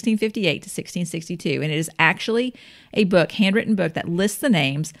time from 1658 to 1662, and it is actually a handwritten book that lists the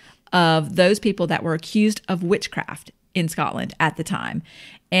names of those people that were accused of witchcraft in Scotland at the time.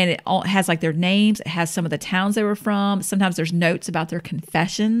 And it all has like their names. It has some of the towns they were from. Sometimes there's notes about their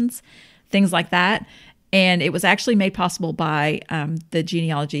confessions, things like that. And it was actually made possible by the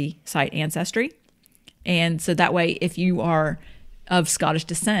genealogy site Ancestry. And so that way, if you are of Scottish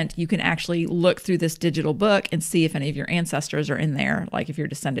descent, you can actually look through this digital book and see if any of your ancestors are in there, like if you're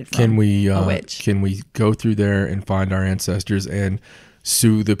descended from a witch. Can we go through there and find our ancestors and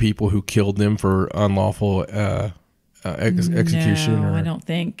sue the people who killed them for unlawful execution? No, I don't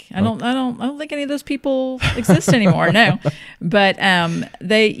think. I don't think any of those people exist anymore. No, but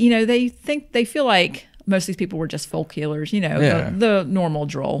they feel like most of these people were just folk healers. The normal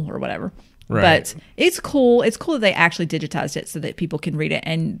droll or whatever. Right. But it's cool. It's cool that they actually digitized it so that people can read it.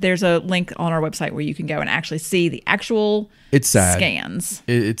 And there's a link on our website where you can go and actually see the actual scans.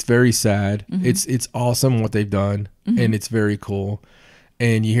 It's very sad. Mm-hmm. It's awesome what they've done, mm-hmm. and it's very cool.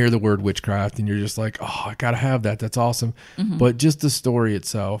 And you hear the word witchcraft and you're just like, oh, I got to have that. That's awesome. Mm-hmm. But just the story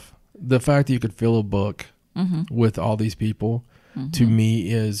itself, the fact that you could fill a book mm-hmm. with all these people, mm-hmm. to me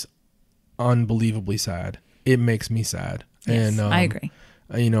is unbelievably sad. It makes me sad. Yes, and I agree.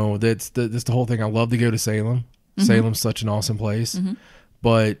 That's the whole thing. I love to go to Salem. Mm-hmm. Salem's such an awesome place. Mm-hmm.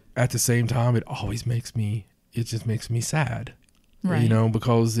 But at the same time, it just makes me sad. Right.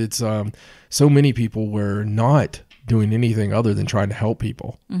 Because it's so many people were not doing anything other than trying to help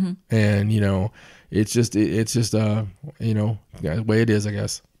people. Mm-hmm. And, it's just the way it is, I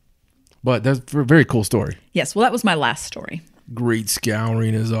guess. But that's a very cool story. Yes. Well, that was my last story. Great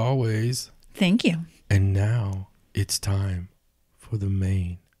scouring as always. Thank you. And now it's time for the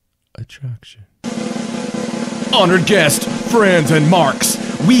main attraction. Honored guests, friends, and marks,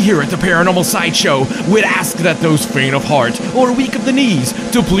 we here at the Paranormal Sideshow would ask that those faint of heart or weak of the knees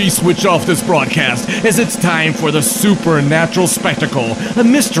to please switch off this broadcast, as it's time for the supernatural spectacle, a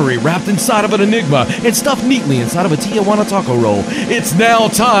mystery wrapped inside of an enigma and stuffed neatly inside of a Tijuana taco roll. It's now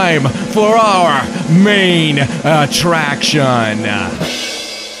time for our main attraction.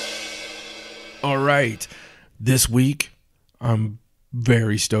 All right, this week I'm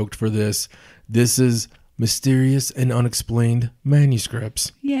very stoked for this. This is Mysterious and Unexplained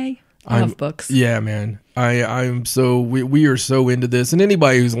Manuscripts. Yay. I love books. Yeah, man. I'm so, we are so into this. And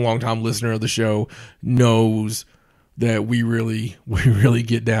anybody who's a longtime listener of the show knows that we really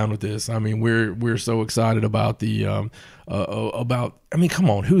get down with this. I mean, we're so excited about come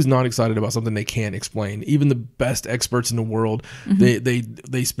on, who's not excited about something they can't explain? Even the best experts in the world,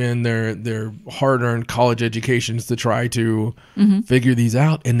 they spend their hard-earned college educations to try to figure these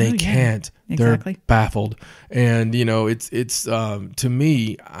out, and they can't. Exactly. They're baffled. And it's to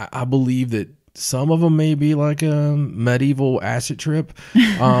me, I believe that some of them may be like a medieval acid trip,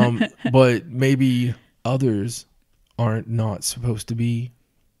 but maybe others aren't not supposed to be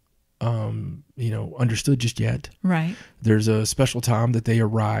understood just yet. Right. There's a special time that they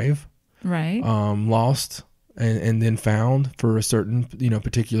arrive. Right. Lost and then found for a certain,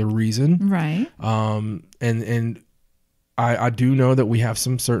 particular reason. Right. And I do know that we have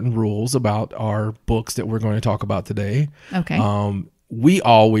some certain rules about our books that we're going to talk about today. Okay. We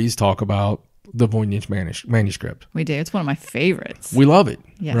always talk about the Voynich manuscript. We do. It's one of my favorites. We love it.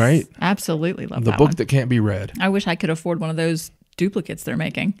 Yes, right? Absolutely love the that book one. that can't be read. I wish I could afford one of those duplicates they're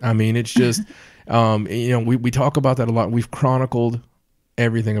making. I mean, it's just, we talk about that a lot. We've chronicled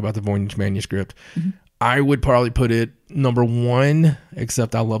everything about the Voynich manuscript. Mm-hmm. I would probably put it number one,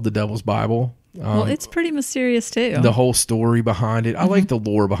 except I love the Devil's Bible. Well, it's pretty mysterious too. The whole story behind it. I like the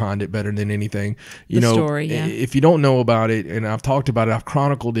lore behind it better than anything. The story, yeah. If you don't know about it, and I've talked about it, I've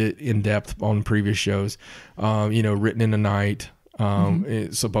chronicled it in depth on previous shows. Written in a night,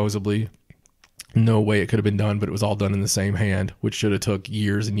 supposedly. No way it could have been done, but it was all done in the same hand, which should have took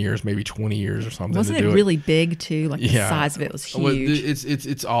years and years, maybe 20 years or something. Wasn't to do it really big too? Like the size of it was huge. Well,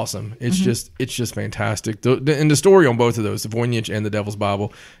 it's awesome. It's just fantastic. And the story on both of those, the Voynich and the Devil's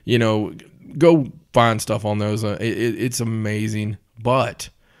Bible, go find stuff on those. It's amazing. But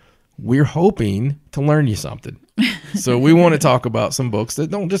we're hoping to learn you something. So we want to talk about some books that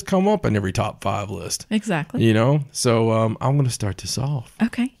don't just come up in every top 5 list. Exactly. So I'm going to start this off.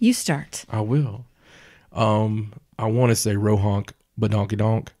 Okay, you start. I will. I want to say Rohonk Badonky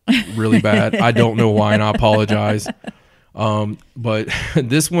Donk really bad. I don't know why, and I apologize. But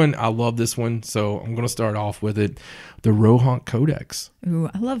this one, I love this one, so I'm going to start off with it. The Rohonk Codex. Ooh,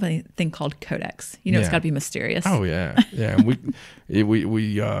 I love anything called Codex. It's got to be mysterious. Oh yeah, yeah.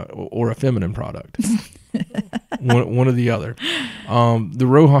 We or a feminine product. one or the other. The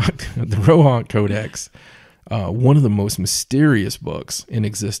Rohonk Codex, one of the most mysterious books in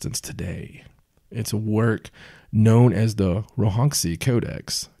existence today. It's a work known as the Rohonksi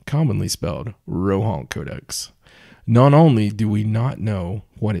Codex, commonly spelled Rohonk Codex. Not only do we not know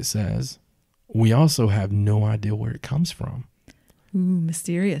what it says, we also have no idea where it comes from. Ooh,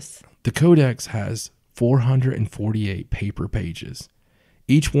 mysterious. The Codex has 448 paper pages,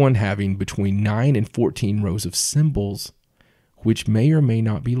 each one having between 9 and 14 rows of symbols, which may or may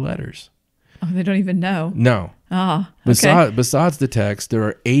not be letters. Oh, they don't even know. No. Ah, okay. Besides the text, there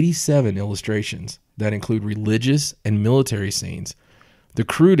are 87 illustrations that include religious and military scenes. The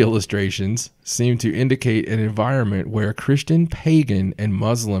crude illustrations seem to indicate an environment where Christian, pagan, and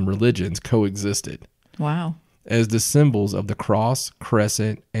Muslim religions coexisted. Wow. As the symbols of the cross,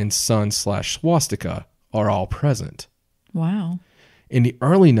 crescent, and sun/swastika are all present. Wow. In the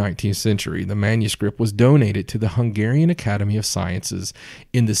early 19th century, the manuscript was donated to the Hungarian Academy of Sciences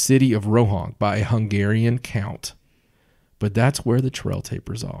in the city of Rohonk by a Hungarian count. But that's where the trail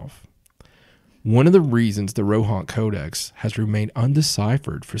tapers off. One of the reasons the Rohonk Codex has remained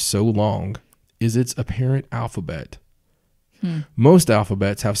undeciphered for so long is its apparent alphabet. Most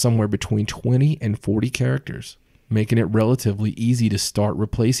alphabets have somewhere between 20 and 40 characters, making it relatively easy to start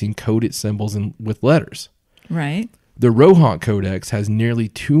replacing coded symbols with letters. Right. The Rohonk Codex has nearly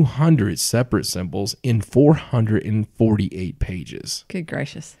 200 separate symbols in 448 pages. Good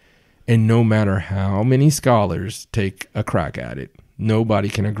gracious. And no matter how many scholars take a crack at it, nobody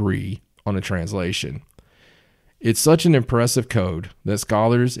can agree on a translation. It's such an impressive code that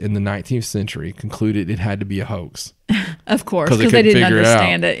scholars in the 19th century concluded it had to be a hoax. Of course, because they didn't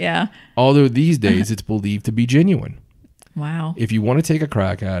understand it, yeah. Although these days it's believed to be genuine. Wow. If you want to take a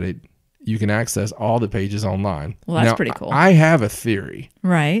crack at it, you can access all the pages online. Well, that's pretty cool. I have a theory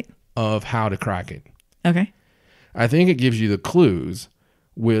right of how to crack it. Okay. I think it gives you the clues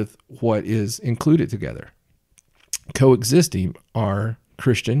with what is included together. Coexisting are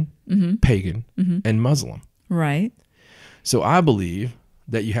Christian, pagan, and Muslim. Right. So I believe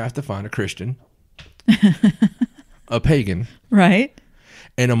that you have to find a Christian, a pagan, right,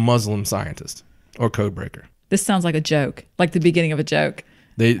 and a Muslim scientist or code breaker. This sounds like a joke, like the beginning of a joke.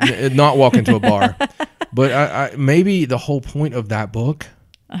 They not walk into a bar, but I maybe the whole point of that book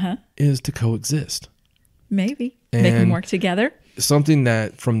is to coexist. Maybe. Make them work together. Something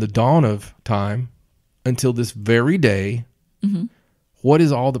that from the dawn of time until this very day, what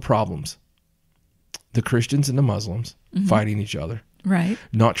is all the problems? The Christians and the Muslims fighting each other. Right.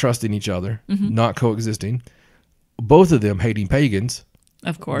 Not trusting each other, not coexisting. Both of them hating pagans.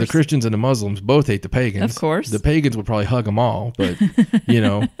 Of course. The Christians and the Muslims both hate the pagans. Of course. The pagans would probably hug them all, but,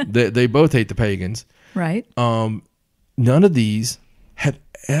 they both hate the pagans. Right. None of these have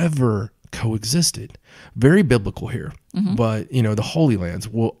ever coexisted. Very biblical here. But, the Holy Lands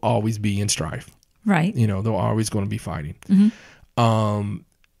will always be in strife. Right. They're always going to be fighting.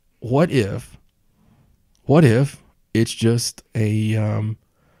 What if it's just a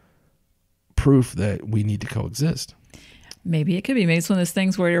proof that we need to coexist? Maybe it could be. Maybe it's one of those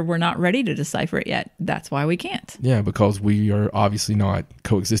things where we're not ready to decipher it yet. That's why we can't. Yeah, because we are obviously not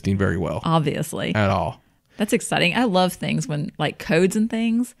coexisting very well. Obviously. At all. That's exciting. I love things when like codes and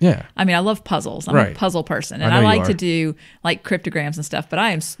things. Yeah. I mean, I love puzzles. I'm a puzzle person. And I like to do like cryptograms and stuff, but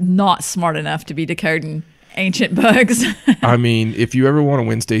I am not smart enough to be decoding ancient books. I mean, if you ever want to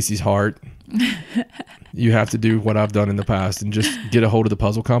win Stacey's heart, you have to do what I've done in the past and just get a hold of the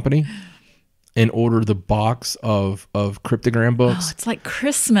puzzle company and order the box of cryptogram books. Oh, it's like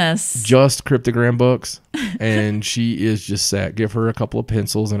Christmas. Just cryptogram books. And she is just set. Give her a couple of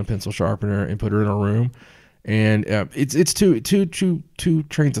pencils and a pencil sharpener and put her in a room. And it's two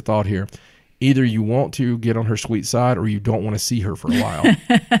trains of thought here. Either you want to get on her sweet side or you don't want to see her for a while.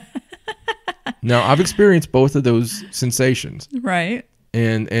 Now, I've experienced both of those sensations. Right.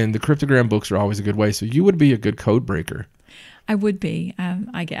 And the cryptogram books are always a good way. So you would be a good code breaker. I would be,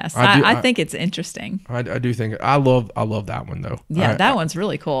 I guess. I think it's interesting. I do think I love that one though. Yeah, that one's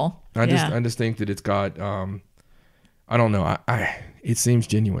really cool. I just think that it's got I don't know. It seems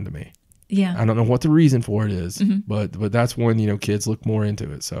genuine to me. Yeah. I don't know what the reason for it is, but that's when kids look more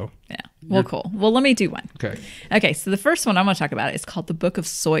into it. So yeah. Well, cool. Well, let me do one. Okay. So the first one I'm going to talk about is called the Book of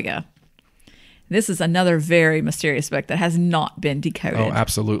Soiga. This is another very mysterious book that has not been decoded. Oh,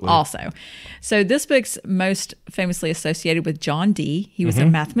 absolutely. Also. So this book's most famously associated with John Dee. He was a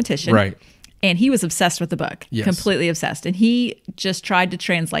mathematician. Right. And he was obsessed with the book. Yes. Completely obsessed. And he just tried to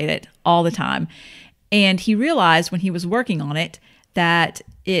translate it all the time. And he realized when he was working on it that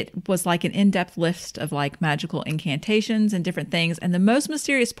it was like an in-depth list of like magical incantations and different things. And the most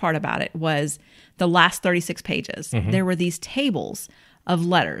mysterious part about it was the last 36 pages. There were these tables of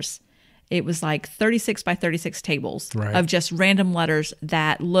letters. It was like 36 by 36 tables of just random letters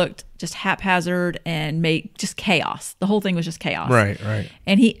that looked just haphazard and made just chaos. The whole thing was just chaos. Right.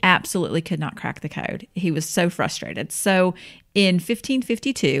 And he absolutely could not crack the code. He was so frustrated. So in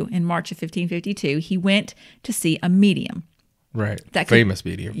 1552, in March of 1552, he went to see a medium. Right. Famous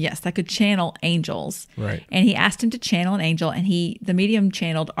medium. Yes, that could channel angels. Right. And he asked him to channel an angel, and the medium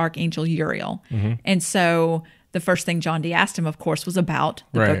channeled Archangel Uriel. And so the first thing John Dee asked him, of course, was about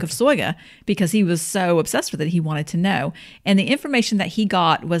the Book of Soiga, because he was so obsessed with it. He wanted to know. And the information that he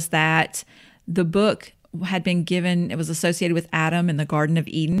got was that the book had been given, it was associated with Adam in the Garden of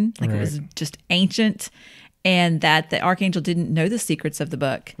Eden. Like it was just ancient, and that the Archangel didn't know the secrets of the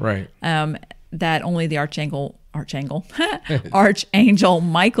book. Right. That only the Archangel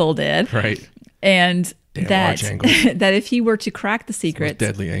Michael did. Right. And Damn that if he were to crack the secrets,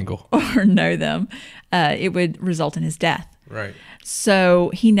 deadly angle, or know them, it would result in his death. Right.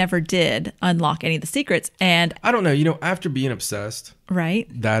 So he never did unlock any of the secrets. And I don't know, after being obsessed,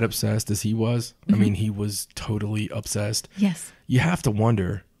 that obsessed as he was, I mean, he was totally obsessed. Yes. You have to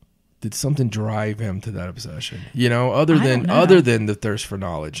wonder, did something drive him to that obsession? Other than the thirst for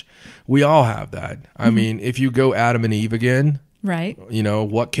knowledge. We all have that. I mean, if you go Adam and Eve again, right.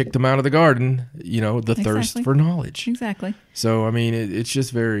 What kicked them out of the garden? The thirst for knowledge. Exactly. So, I mean, it's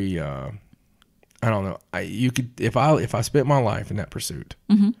just very, I don't know. You could, if I spent my life in that pursuit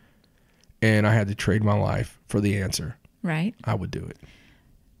and I had to trade my life for the answer, right, I would do it.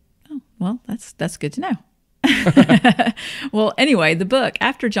 Oh, well, that's good to know. Well, anyway, the book,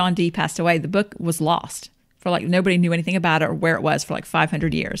 after John Dee passed away, the book was lost. For like nobody knew anything about it or where it was for like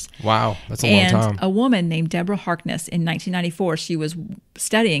 500 years. Wow, that's a long time. And a woman named Deborah Harkness in 1994, she was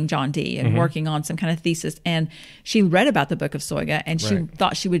studying John Dee and working on some kind of thesis, and she read about the Book of Soiga, and she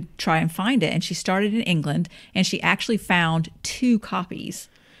thought she would try and find it. And she started in England, and she actually found 2 copies.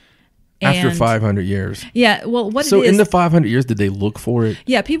 After 500 years. Yeah, well, so in the 500 years, did they look for it?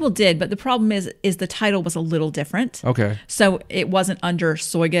 Yeah, people did, but the problem is the title was a little different. Okay. So it wasn't under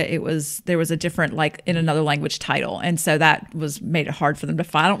Soiga. There was a different, like in another language title, and so that made it hard for them to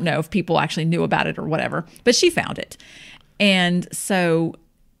find. I don't know if people actually knew about it or whatever, but she found it, and so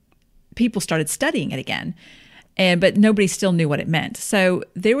people started studying it again. But nobody still knew what it meant. So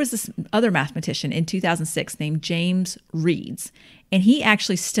there was this other mathematician in 2006 named James Reeds, and he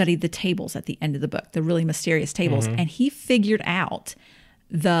actually studied the tables at the end of the book, the really mysterious tables, and he figured out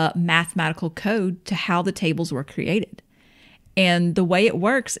the mathematical code to how the tables were created. And the way it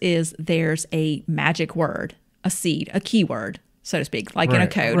works is there's a magic word, a seed, a keyword, so to speak, like in a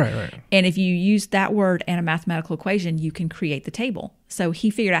code. Right. And if you use that word and a mathematical equation, you can create the table. So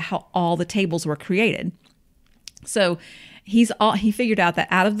he figured out how all the tables were created. So he figured out that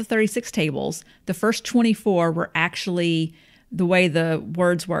out of the 36 tables, the first 24 were actually, the way the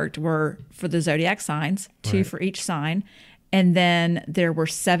words worked were for the zodiac signs, 2 for each sign. And then there were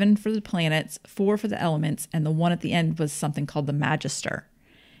 7 for the planets, 4 for the elements, and the one at the end was something called the Magister.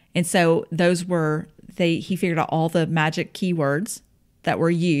 And so those were, he figured out all the magic keywords that were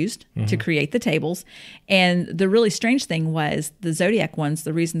used to create the tables. And the really strange thing was the zodiac ones,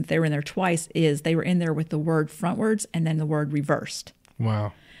 the reason that they were in there twice is they were in there with the word frontwards and then the word reversed.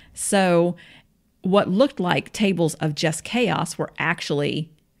 Wow. So what looked like tables of just chaos were actually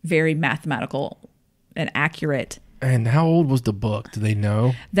very mathematical and accurate. And how old was the book? Do they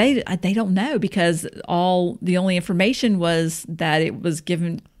know? They don't know, because the only information was that it was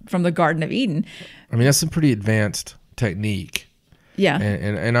given from the Garden of Eden. I mean, that's some pretty advanced technique. Yeah.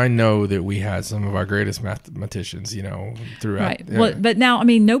 And I know that we had some of our greatest mathematicians, throughout. Right. Well, but now, I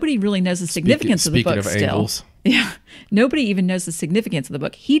mean, nobody really knows the significance of the book still. Angles. Yeah. Nobody even knows the significance of the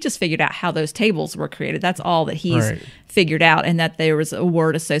book. He just figured out how those tables were created. That's all that he's figured out, and that there was a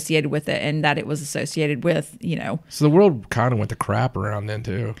word associated with it, and that it was associated with, So the world kind of went to crap around then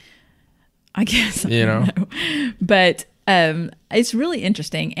too. I guess. But it's really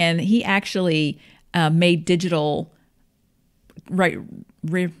interesting, and he actually made digital. I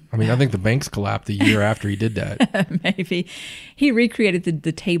think the banks collapsed the year after he did that. Maybe. He recreated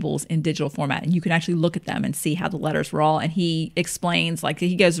the tables in digital format, and you can actually look at them and see how the letters were all, and he explains,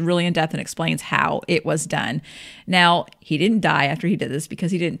 he goes really in depth and explains how it was done. Now, he didn't die after he did this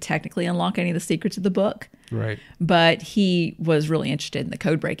because he didn't technically unlock any of the secrets of the book. Right. But he was really interested in the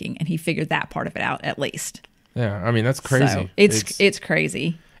code breaking, and he figured that part of it out at least. Yeah, I mean, that's crazy. So it's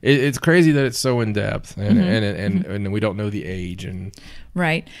crazy. It's crazy that it's so in depth, and we don't know the age. And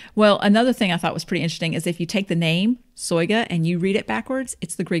right. Well, another thing I thought was pretty interesting is if you take the name Soiga and you read it backwards,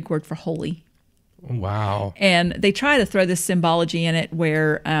 it's the Greek word for holy. Wow. And they try to throw this symbology in it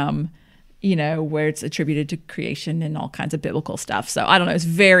where, where it's attributed to creation and all kinds of biblical stuff. So I don't know. It's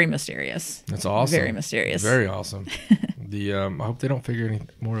very mysterious. That's awesome. Very mysterious. Very awesome. I hope they don't figure any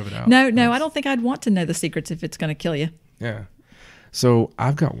more of it out. No, I don't think I'd want to know the secrets if it's going to kill you. Yeah. So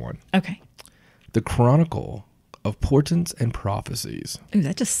I've got one. Okay. The Chronicle of Portents and Prophecies. Ooh,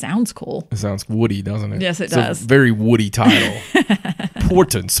 that just sounds cool. It sounds woody, doesn't it? Yes, it does. A very woody title.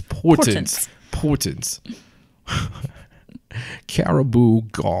 Portents. Caribou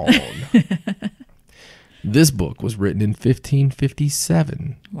gone. This book was written in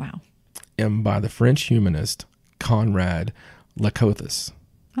 1557. Wow. And by the French humanist Conrad Lacothus.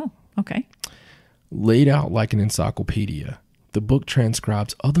 Oh, okay. Laid out like an encyclopedia, the book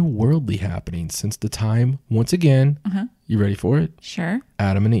transcribes otherworldly happenings since the time, once again, you ready for it? Sure.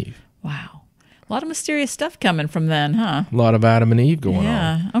 Adam and Eve. Wow. A lot of mysterious stuff coming from then, huh? A lot of Adam and Eve going on.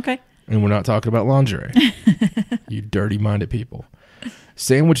 Yeah, okay. And we're not talking about lingerie. You dirty-minded people.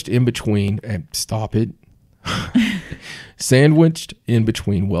 Sandwiched in between, and stop it. Sandwiched in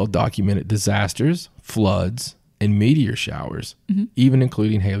between well-documented disasters, floods, and meteor showers, even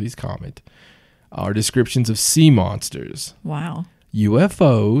including Halley's Comet, are descriptions of sea monsters. Wow.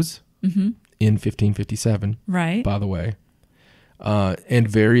 UFOs in 1557, right? By the way, and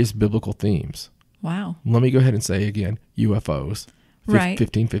various biblical themes. Wow. Let me go ahead and say again, UFOs, right?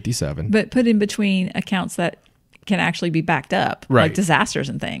 1557. But put in between accounts that can actually be backed up, like disasters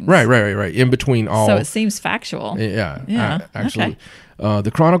and things. Right. In between all. So it seems factual. Yeah. Actually, okay.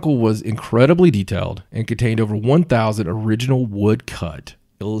 The Chronicle was incredibly detailed and contained over 1,000 original woodcut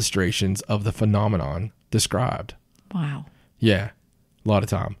illustrations of the phenomenon described. Wow. Yeah, a lot of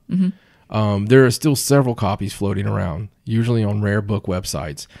time. There are still several copies floating around, usually on rare book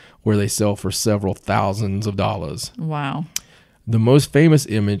websites where they sell for several thousands of dollars. Wow. The most famous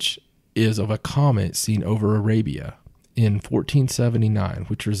image is of a comet seen over Arabia in 1479,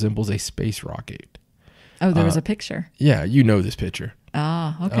 which resembles a space rocket. Oh, there was a picture. Yeah, you know this picture.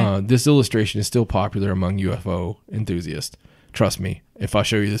 Ah, okay. This illustration is still popular among UFO enthusiasts. Trust me, if I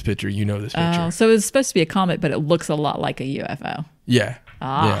show you this picture, you know this picture. Oh, so it's supposed to be a comet, but it looks a lot like a UFO. Yeah.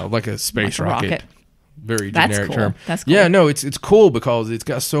 Yeah, like a space like a rocket. Very generic term. That's cool. Yeah, no, it's cool because it's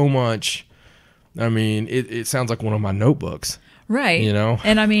got so much. I mean, it sounds like one of my notebooks. Right. You know?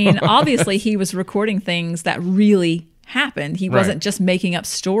 And I mean, obviously he was recording things that really happened. He wasn't just making up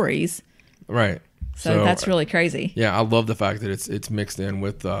stories. Right. So that's really crazy. Yeah, I love the fact that it's mixed in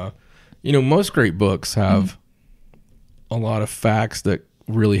with, most great books have a lot of facts that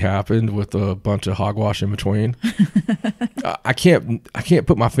really happened with a bunch of hogwash in between. I can't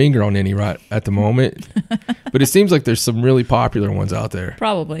put my finger on any right at the moment, but it seems like there's some really popular ones out there.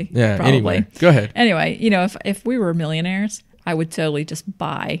 Probably. Yeah. Probably. Anyway, go ahead. Anyway, if we were millionaires, I would totally just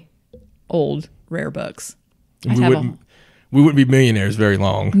buy old rare books. We wouldn't be millionaires very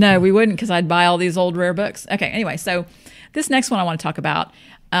long. No, we wouldn't, because I'd buy all these old rare books. Okay, anyway, so this next one I want to talk about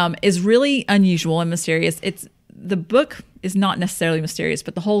is really unusual and mysterious. The book is not necessarily mysterious,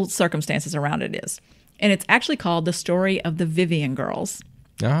 but the whole circumstances around it is. And it's actually called The Story of the Vivian Girls.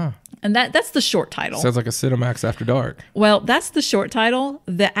 Ah. And that's the short title. Sounds like a Cinemax After Dark. Well, that's the short title.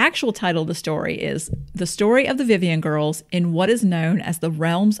 The actual title of the story is The Story of the Vivian Girls in what is known as the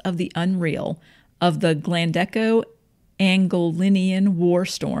realms of the unreal of the Glandeco Angolinian war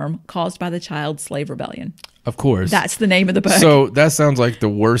storm caused by the child slave rebellion. Of course. That's the name of the book. So that sounds like the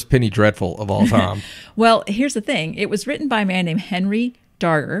worst Penny Dreadful of all time. Well, here's the thing. It was written by a man named Henry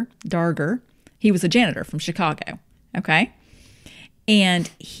Darger. He was a janitor from Chicago. Okay. And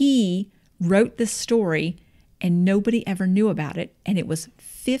he wrote this story and nobody ever knew about it. And it was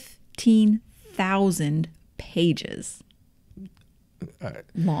 15,000 pages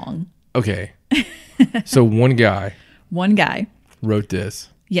long. Okay. So one guy wrote this.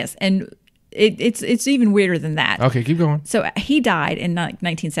 Yes. And it's even weirder than that. Okay, keep going. So he died in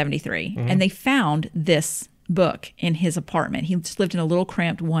 1973, and they found this book in his apartment. He just lived in a little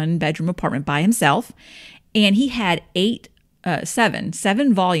cramped 1-bedroom apartment by himself, and he had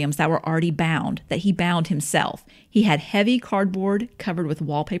seven volumes that were already bound, that he bound himself. He had heavy cardboard covered with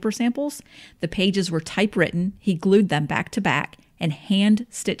wallpaper samples. The pages were typewritten. He glued them back to back and hand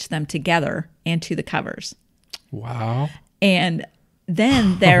stitched them together and to the covers. Wow. And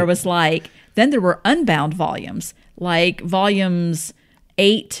then there was then there were unbound volumes, like volumes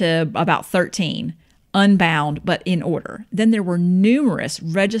 8 to about 13, unbound, but in order. Then there were numerous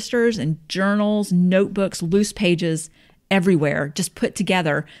registers and journals, notebooks, loose pages everywhere, just put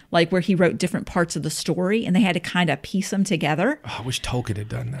together, like where he wrote different parts of the story, and they had to kind of piece them together. Oh, I wish Tolkien had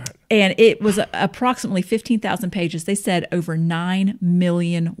done that. And it was approximately 15,000 pages. They said over 9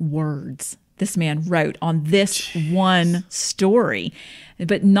 million words this man wrote on this one story.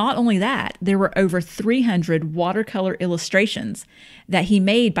 But not only that, there were over 300 watercolor illustrations that he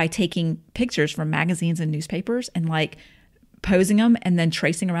made by taking pictures from magazines and newspapers and posing them and then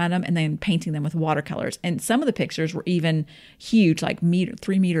tracing around them and then painting them with watercolors. And some of the pictures were even huge,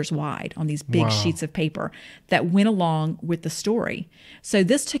 3 meters wide on these big sheets of paper that went along with the story. So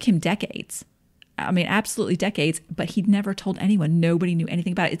this took him decades. I mean, absolutely decades, but he'd never told anyone. Nobody knew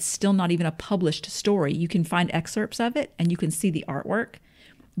anything about it. It's still not even a published story. You can find excerpts of it and you can see the artwork,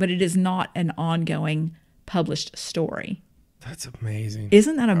 but it is not an ongoing published story. That's amazing.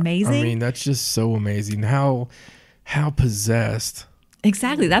 Isn't that amazing? I mean, that's just so amazing. How possessed.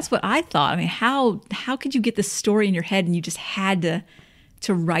 Exactly. That's what I thought. I mean, how could you get this story in your head and you just had to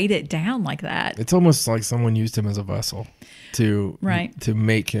write it down like that? It's almost like someone used him as a vessel to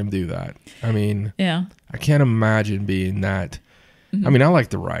make him do that. I mean, yeah. I can't imagine being that. I mean, I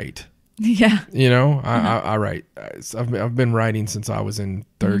like to write. Yeah. I write. I've been writing since I was in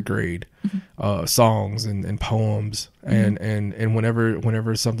third grade, songs and poems, and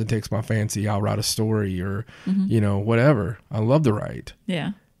whenever something takes my fancy, I'll write a story or whatever. I love to write.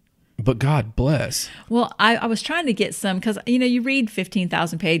 Yeah. But God bless. Well, I was trying to get some, because you read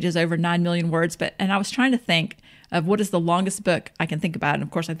 15,000 pages, over 9 million words, and I was trying to think of what is the longest book I can think about, and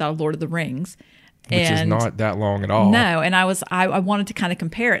of course I thought of Lord of the Rings. Which is not that long at all. No, and I wanted to kind of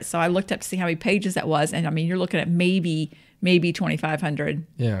compare it, so I looked up to see how many pages that was, and I mean, you're looking at maybe 2,500,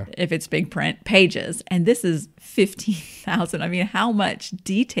 if it's big print, pages, and this is 15,000. I mean, how much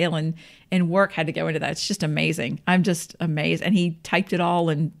detail and work had to go into that? It's just amazing. I'm just amazed, and he typed it all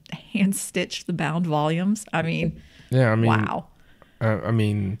and hand stitched the bound volumes. I mean, wow.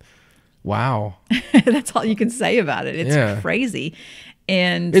 Wow. That's all you can say about it. It's crazy.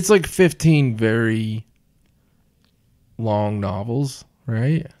 And it's like 15 very long novels,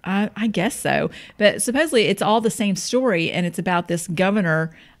 right? I guess so. But supposedly it's all the same story, and it's about this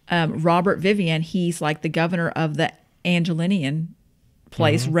governor, Robert Vivian. He's like the governor of the Angelinian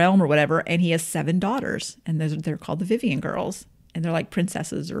place, realm or whatever, and he has 7 daughters, and they're called the Vivian Girls, and they're like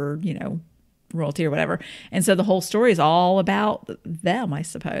princesses or, royalty or whatever. And so the whole story is all about them, I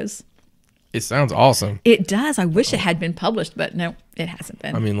suppose. It sounds awesome. It does. I wish it had been published, but no, it hasn't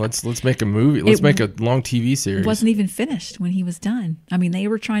been. I mean, let's make a movie. Let's make a long TV series. It wasn't even finished when he was done. I mean, they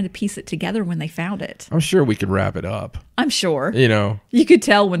were trying to piece it together when they found it. I'm sure we could wrap it up. I'm sure. You know. You could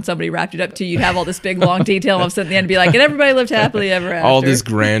tell when somebody wrapped it up too. You'd have all this big long detail, and all of a sudden at the end be like, and everybody lived happily ever after. All this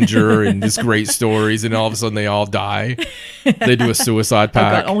grandeur and this great stories, and all of a sudden they all die. They do a suicide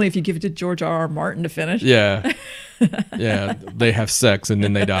pact. Oh God, only if you give it to George R.R. Martin to finish. Yeah. Yeah. They have sex and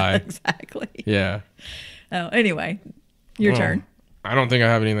then they die. Exactly. Yeah. Oh, anyway, your turn. I don't think I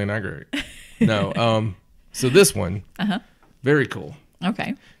have anything that great. No. So this one, very cool.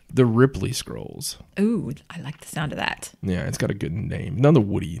 Okay. The Ripley Scrolls. Ooh, I like the sound of that. Yeah, it's got a good name. Another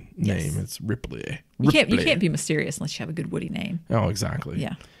Woody name. It's Ripley. You can't be mysterious unless you have a good Woody name. Oh, exactly.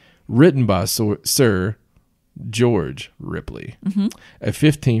 Yeah. Written by Sir George Ripley, a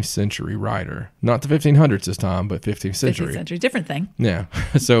 15th century writer. Not the 1500s this time, but 15th century. 15th century, different thing. Yeah.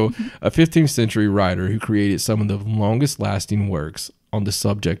 So a 15th century writer who created some of the longest lasting works on the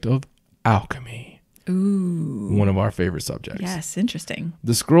subject of alchemy. Ooh. One of our favorite subjects. Yes, interesting.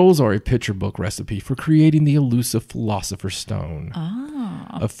 The scrolls are a picture book recipe for creating the elusive Philosopher's Stone,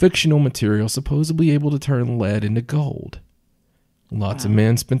 a fictional material supposedly able to turn lead into gold. Lots of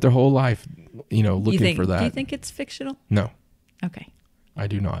men spent their whole life, looking for that. Do you think it's fictional? No. Okay. I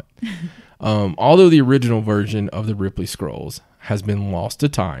do not. Although the original version of the Ripley Scrolls has been lost to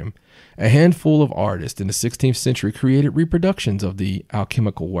time, a handful of artists in the 16th century created reproductions of the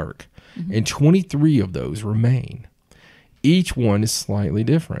alchemical work, and 23 of those remain. Each one is slightly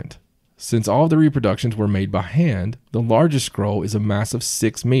different. Since all of the reproductions were made by hand, the largest scroll is a massive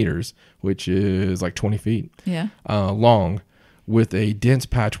 6 meters, which is like 20 feet long, with a dense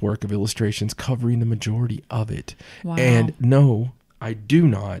patchwork of illustrations covering the majority of it. Wow. And no, I do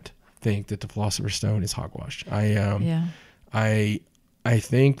not think that the Philosopher's Stone is hogwash. I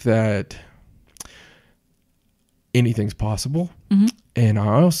think that anything's possible. And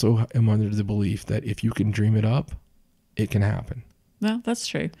I also am under the belief that if you can dream it up, it can happen. Well, that's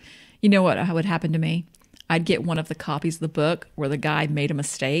true. You know what would happen to me? I'd get one of the copies of the book where the guy made a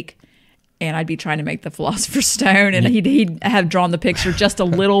mistake, and I'd be trying to make the Philosopher's Stone, and he'd have drawn the picture just a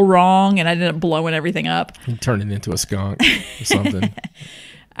little wrong, and I ended up blowing everything up. He'd turn it into a skunk or something.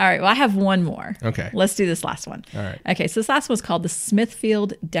 All right, well, I have one more. Okay. Let's do this last one. All right. Okay, so this last one's called the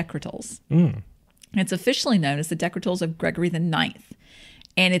Smithfield Decretals. It's officially known as the Decretals of Gregory the Ninth,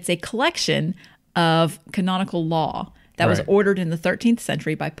 and it's a collection of canonical law that was ordered in the 13th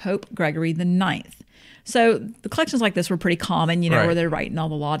century by Pope Gregory the Ninth. So the collections like this were pretty common, where they're writing all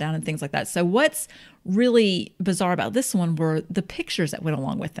the law down and things like that. So what's really bizarre about this one were the pictures that went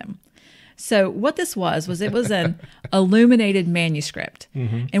along with them. So what this was it was an illuminated manuscript.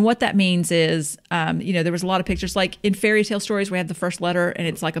 And what that means is, there was a lot of pictures. Like in fairy tale stories, we have the first letter and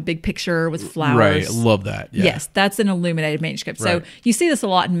it's like a big picture with flowers. Right, love that. Yeah. Yes, that's an illuminated manuscript. So you see this a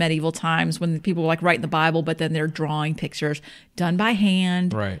lot in medieval times when people were like writing the Bible, but then they're drawing pictures done by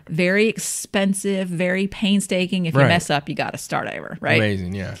hand. Right. Very expensive, very painstaking. If you mess up, you got to start over. Right.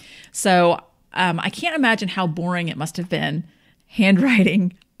 Amazing, yeah. So I can't imagine how boring it must have been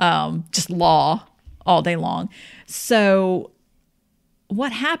handwriting just law all day long. So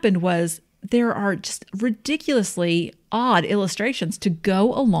what happened was there are just ridiculously odd illustrations to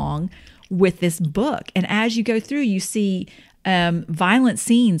go along with this book. And as you go through, you see violent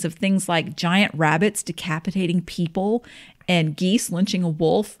scenes of things like giant rabbits decapitating people and geese lynching a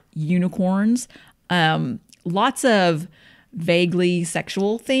wolf, unicorns, lots of vaguely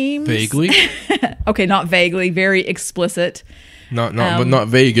sexual themes. Vaguely? Okay, not vaguely, very explicit. But not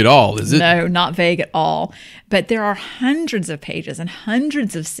vague at all, is it? No, not vague at all. But there are hundreds of pages and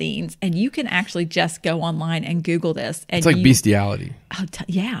hundreds of scenes, and you can actually just go online and Google this. And it's like bestiality. Oh,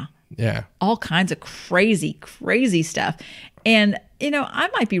 yeah. Yeah. All kinds of crazy, crazy stuff. And, I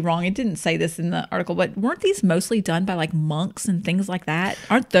might be wrong. It didn't say this in the article, but weren't these mostly done by like monks and things like that?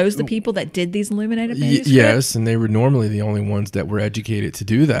 Aren't those the people that did these illuminated manuscripts? Yes, and they were normally the only ones that were educated to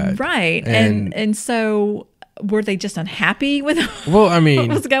do that. Right. And so were they just unhappy with what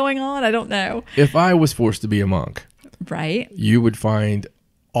was going on? I don't know. If I was forced to be a monk, right, you would find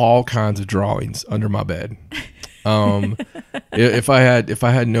all kinds of drawings under my bed. If I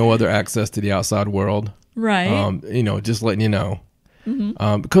had no other access to the outside world, right, just letting you know,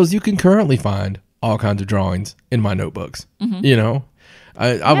 because you can currently find all kinds of drawings in my notebooks.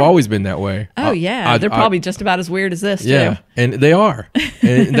 I've always been that way. Oh, yeah. They're probably just about as weird as this, yeah, too. And they are.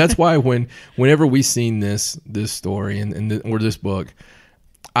 And that's why whenever we seen this story or this book,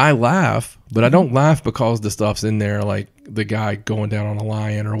 I laugh, but I don't laugh because the stuff's in there, like the guy going down on a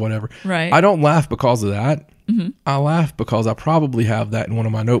lion or whatever. Right. I don't laugh because of that. I laugh because I probably have that in one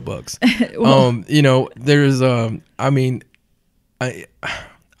of my notebooks. Well, There's I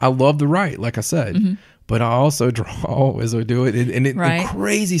love to write, like I said, but I also draw as I do it, and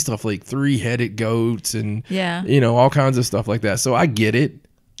crazy stuff like 3-headed goats and all kinds of stuff like that. So I get it.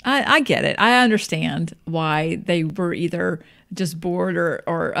 I get it. I understand why they were either just bored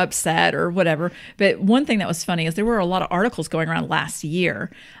or upset or whatever. But one thing that was funny is there were a lot of articles going around last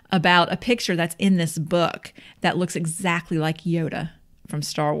year about a picture that's in this book that looks exactly like Yoda from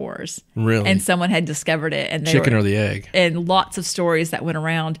Star Wars. Really? And someone had discovered it. And chicken or the egg. And lots of stories that went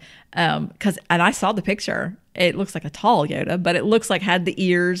around. And I saw the picture. It looks like a tall Yoda, but it looks like had the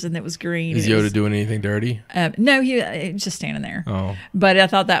ears and it was green. Is Yoda doing anything dirty? No, he was just standing there. Oh. But I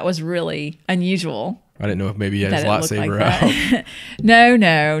thought that was really unusual. I didn't know if maybe he had his lightsaber out.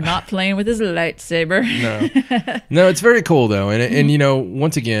 No, not playing with his lightsaber. No, it's very cool though. And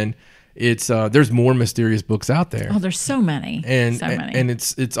once again, it's there's more mysterious books out there. Oh, there's so many. And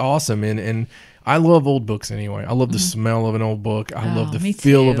it's awesome. And I love old books anyway. I love the smell of an old book. I love the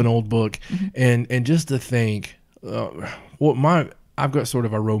feel of an old book. And just to think, I've got sort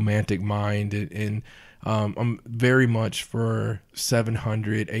of a romantic mind, and I'm very much for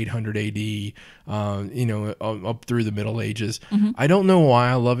 700, 800 AD, up through the Middle Ages. I don't know why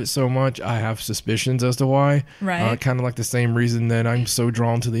I love it so much. I have suspicions as to why. Right. Kind of like the same reason that I'm so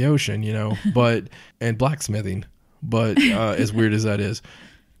drawn to the ocean, and blacksmithing. But as weird as that is.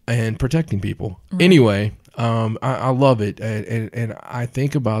 And protecting people. Right. Anyway, I love it. And I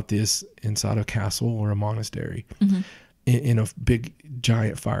think about this inside a castle or a monastery in a big,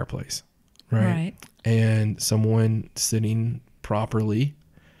 giant fireplace. Right. And someone sitting properly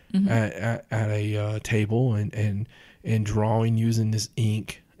at a table and drawing using this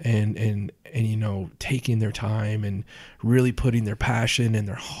ink and taking their time and really putting their passion and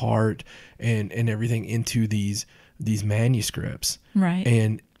their heart and everything into these manuscripts. Right.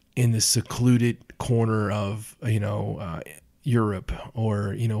 And in the secluded corner of Europe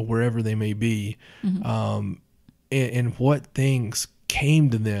or wherever they may be, and what things came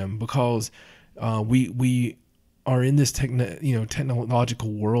to them because we are in this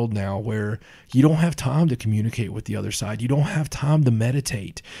technological world now where you don't have time to communicate with the other side. You don't have time to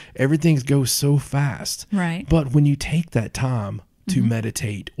meditate. Everything goes so fast. Right. But when you take that time to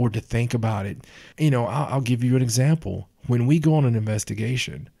meditate or to think about it, I'll give you an example. When we go on an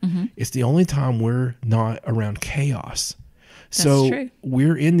investigation, it's the only time we're not around chaos. So true.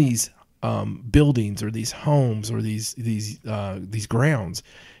 We're in these buildings or these homes or these grounds,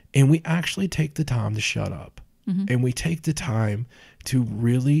 and we actually take the time to shut up, and we take the time to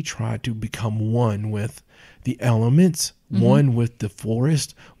really try to become one with the elements, one with the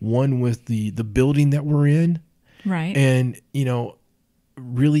forest, one with the building that we're in, right? And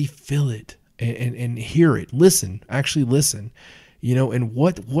really feel it. And hear it, actually listen, and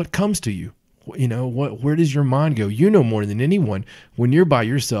what comes to you, where does your mind go? More than anyone, when you're by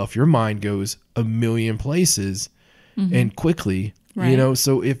yourself, your mind goes a million places and quickly, right.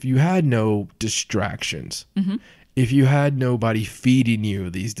 So if you had no distractions, if you had nobody feeding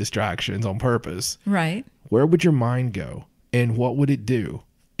you these distractions on purpose, right, where would your mind go and what would it do?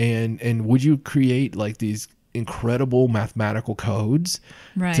 And would you create like these incredible mathematical codes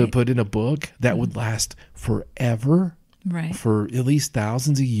to put in a book that would last forever, for at least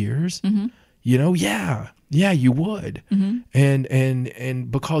thousands of years? Yeah, you would.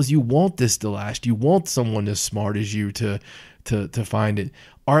 And because you want this to last, you want someone as smart as you to find it.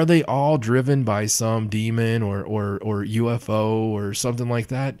 Are they all driven by some demon or UFO or something like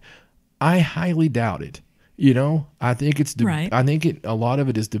that? I highly doubt it. I think it's a lot of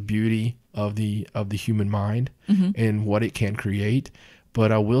it is the beauty of the human mind and what it can create.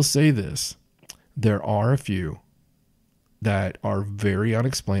 But I will say this, there are a few that are very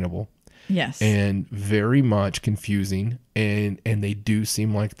unexplainable. Yes. And very much confusing, and they do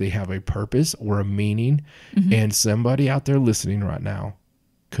seem like they have a purpose or a meaning. And somebody out there listening right now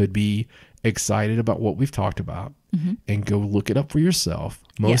could be excited about what we've talked about and go look it up for yourself.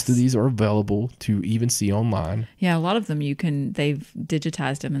 Most of these are available to even see online. Yeah, a lot of them they've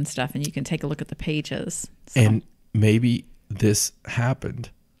digitized them and stuff, and you can take a look at the pages. So. And maybe this happened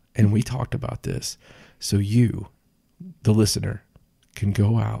and we talked about this. So you, the listener, can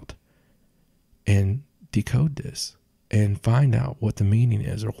go out and decode this and find out what the meaning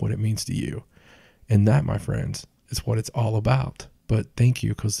is or what it means to you. And that, my friends, is what it's all about. But thank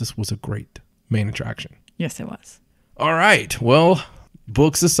you, because this was a great main attraction. Yes, it was. All right. Well,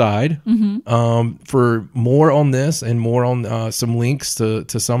 books aside, for more on this and more on some links to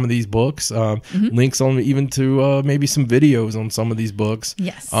some of these books, links on even to maybe some videos on some of these books.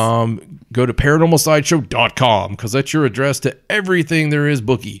 Yes. Go to paranormalsideshow.com because that's your address to everything there is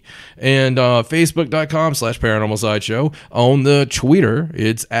booky. And facebook.com/paranormalsideshow. On the Twitter,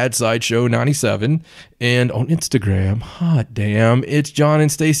 it's @sideshow97. And on Instagram, hot damn, it's John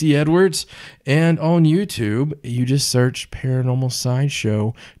and Stacey Edwards. And on YouTube, you just search Paranormal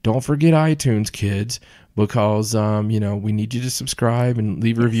Sideshow. Don't forget iTunes, kids, because we need you to subscribe and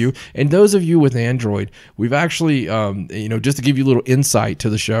leave a review. And those of you with Android, we've actually just to give you a little insight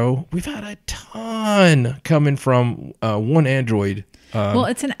to the show, we've had a ton coming from one Android. Well,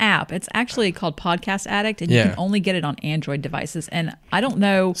 it's an app. It's actually called Podcast Addict, and you can only get it on Android devices. And I don't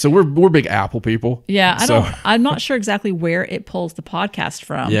know. So we're big Apple people. Yeah, I'm not sure exactly where it pulls the podcast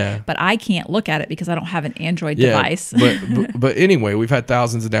from. Yeah. But I can't look at it because I don't have an Android device. but anyway, we've had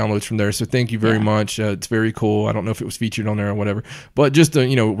thousands of downloads from there. So thank you very much. It's very cool. I don't know if it was featured on there or whatever, but just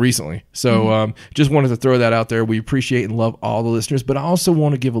recently. So just wanted to throw that out there. We appreciate and love all the listeners, but I also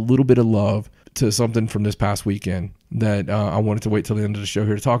want to give a little bit of love to something from this past weekend that I wanted to wait till the end of the show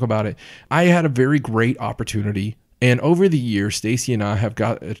here to talk about it. I had a very great opportunity, and over the years, Stacey and I have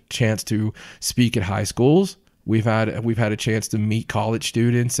got a chance to speak at high schools. We've had a chance to meet college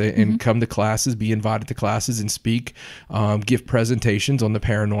students and come to classes, be invited to classes and speak, give presentations on the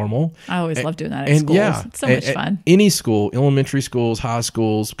paranormal. I always love doing that at schools. Yeah, it's so much fun. Any school, elementary schools, high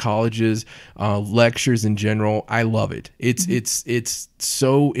schools, colleges, lectures in general. I love it. It's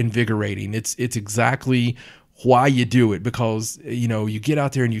so invigorating. It's exactly why you do it, because you get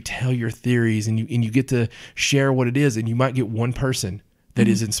out there and you tell your theories and you get to share what it is, and you might get one person that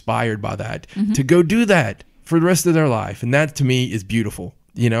is inspired by that to go do that for the rest of their life. And that to me is beautiful,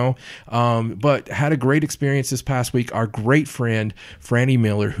 but had a great experience this past week. Our great friend, Franny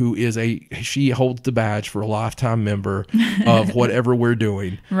Miller, who she holds the badge for a lifetime member of whatever we're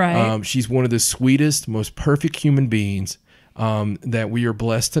doing. Right. She's one of the sweetest, most perfect human beings that we are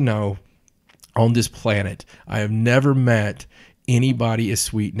blessed to know on this planet. I have never met anybody as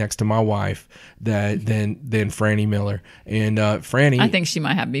sweet next to my wife than Franny Miller. And Franny, I think she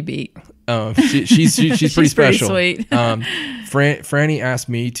might have me beat. She's pretty special. Pretty sweet. Franny asked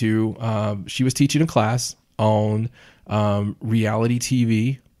me to. She was teaching a class on reality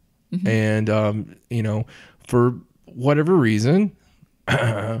TV, and for whatever reason,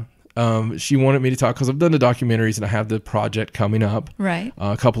 she wanted me to talk because I've done the documentaries and I have the project coming up. Right.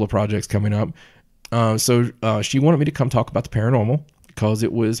 A couple of projects coming up. So she wanted me to come talk about the paranormal because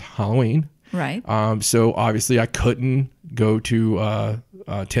it was Halloween. Right. So obviously I couldn't go to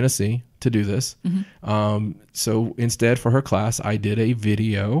Tennessee to do this. So instead for her class, I did a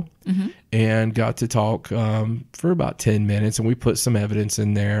video and got to talk for about 10 minutes, and we put some evidence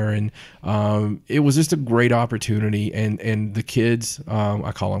in there, and it was just a great opportunity. And the kids,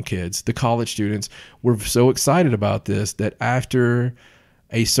 I call them kids, the college students, were so excited about this that after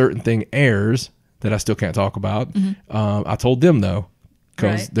a certain thing airs that I still can't talk about, I told them though,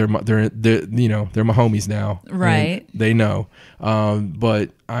 because they're my homies now, right? They know,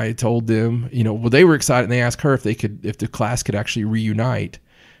 but I told them, they were excited, and they asked her if the class could actually reunite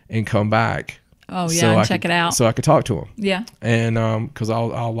and come back. Oh yeah, and check it out, so I could talk to them. Yeah, and because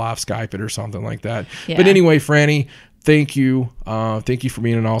I'll live Skype it or something like that. Yeah. But anyway, Franny, thank you for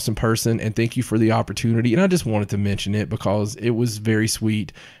being an awesome person, and thank you for the opportunity. And I just wanted to mention it because it was very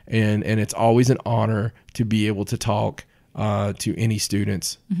sweet, and it's always an honor to be able to talk to any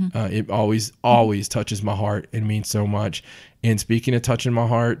students. It always touches my heart and means so much. And speaking of touching my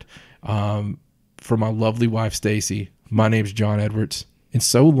heart, for my lovely wife Stacey, my name's John Edwards, and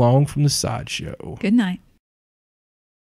so long from the sideshow. Good night.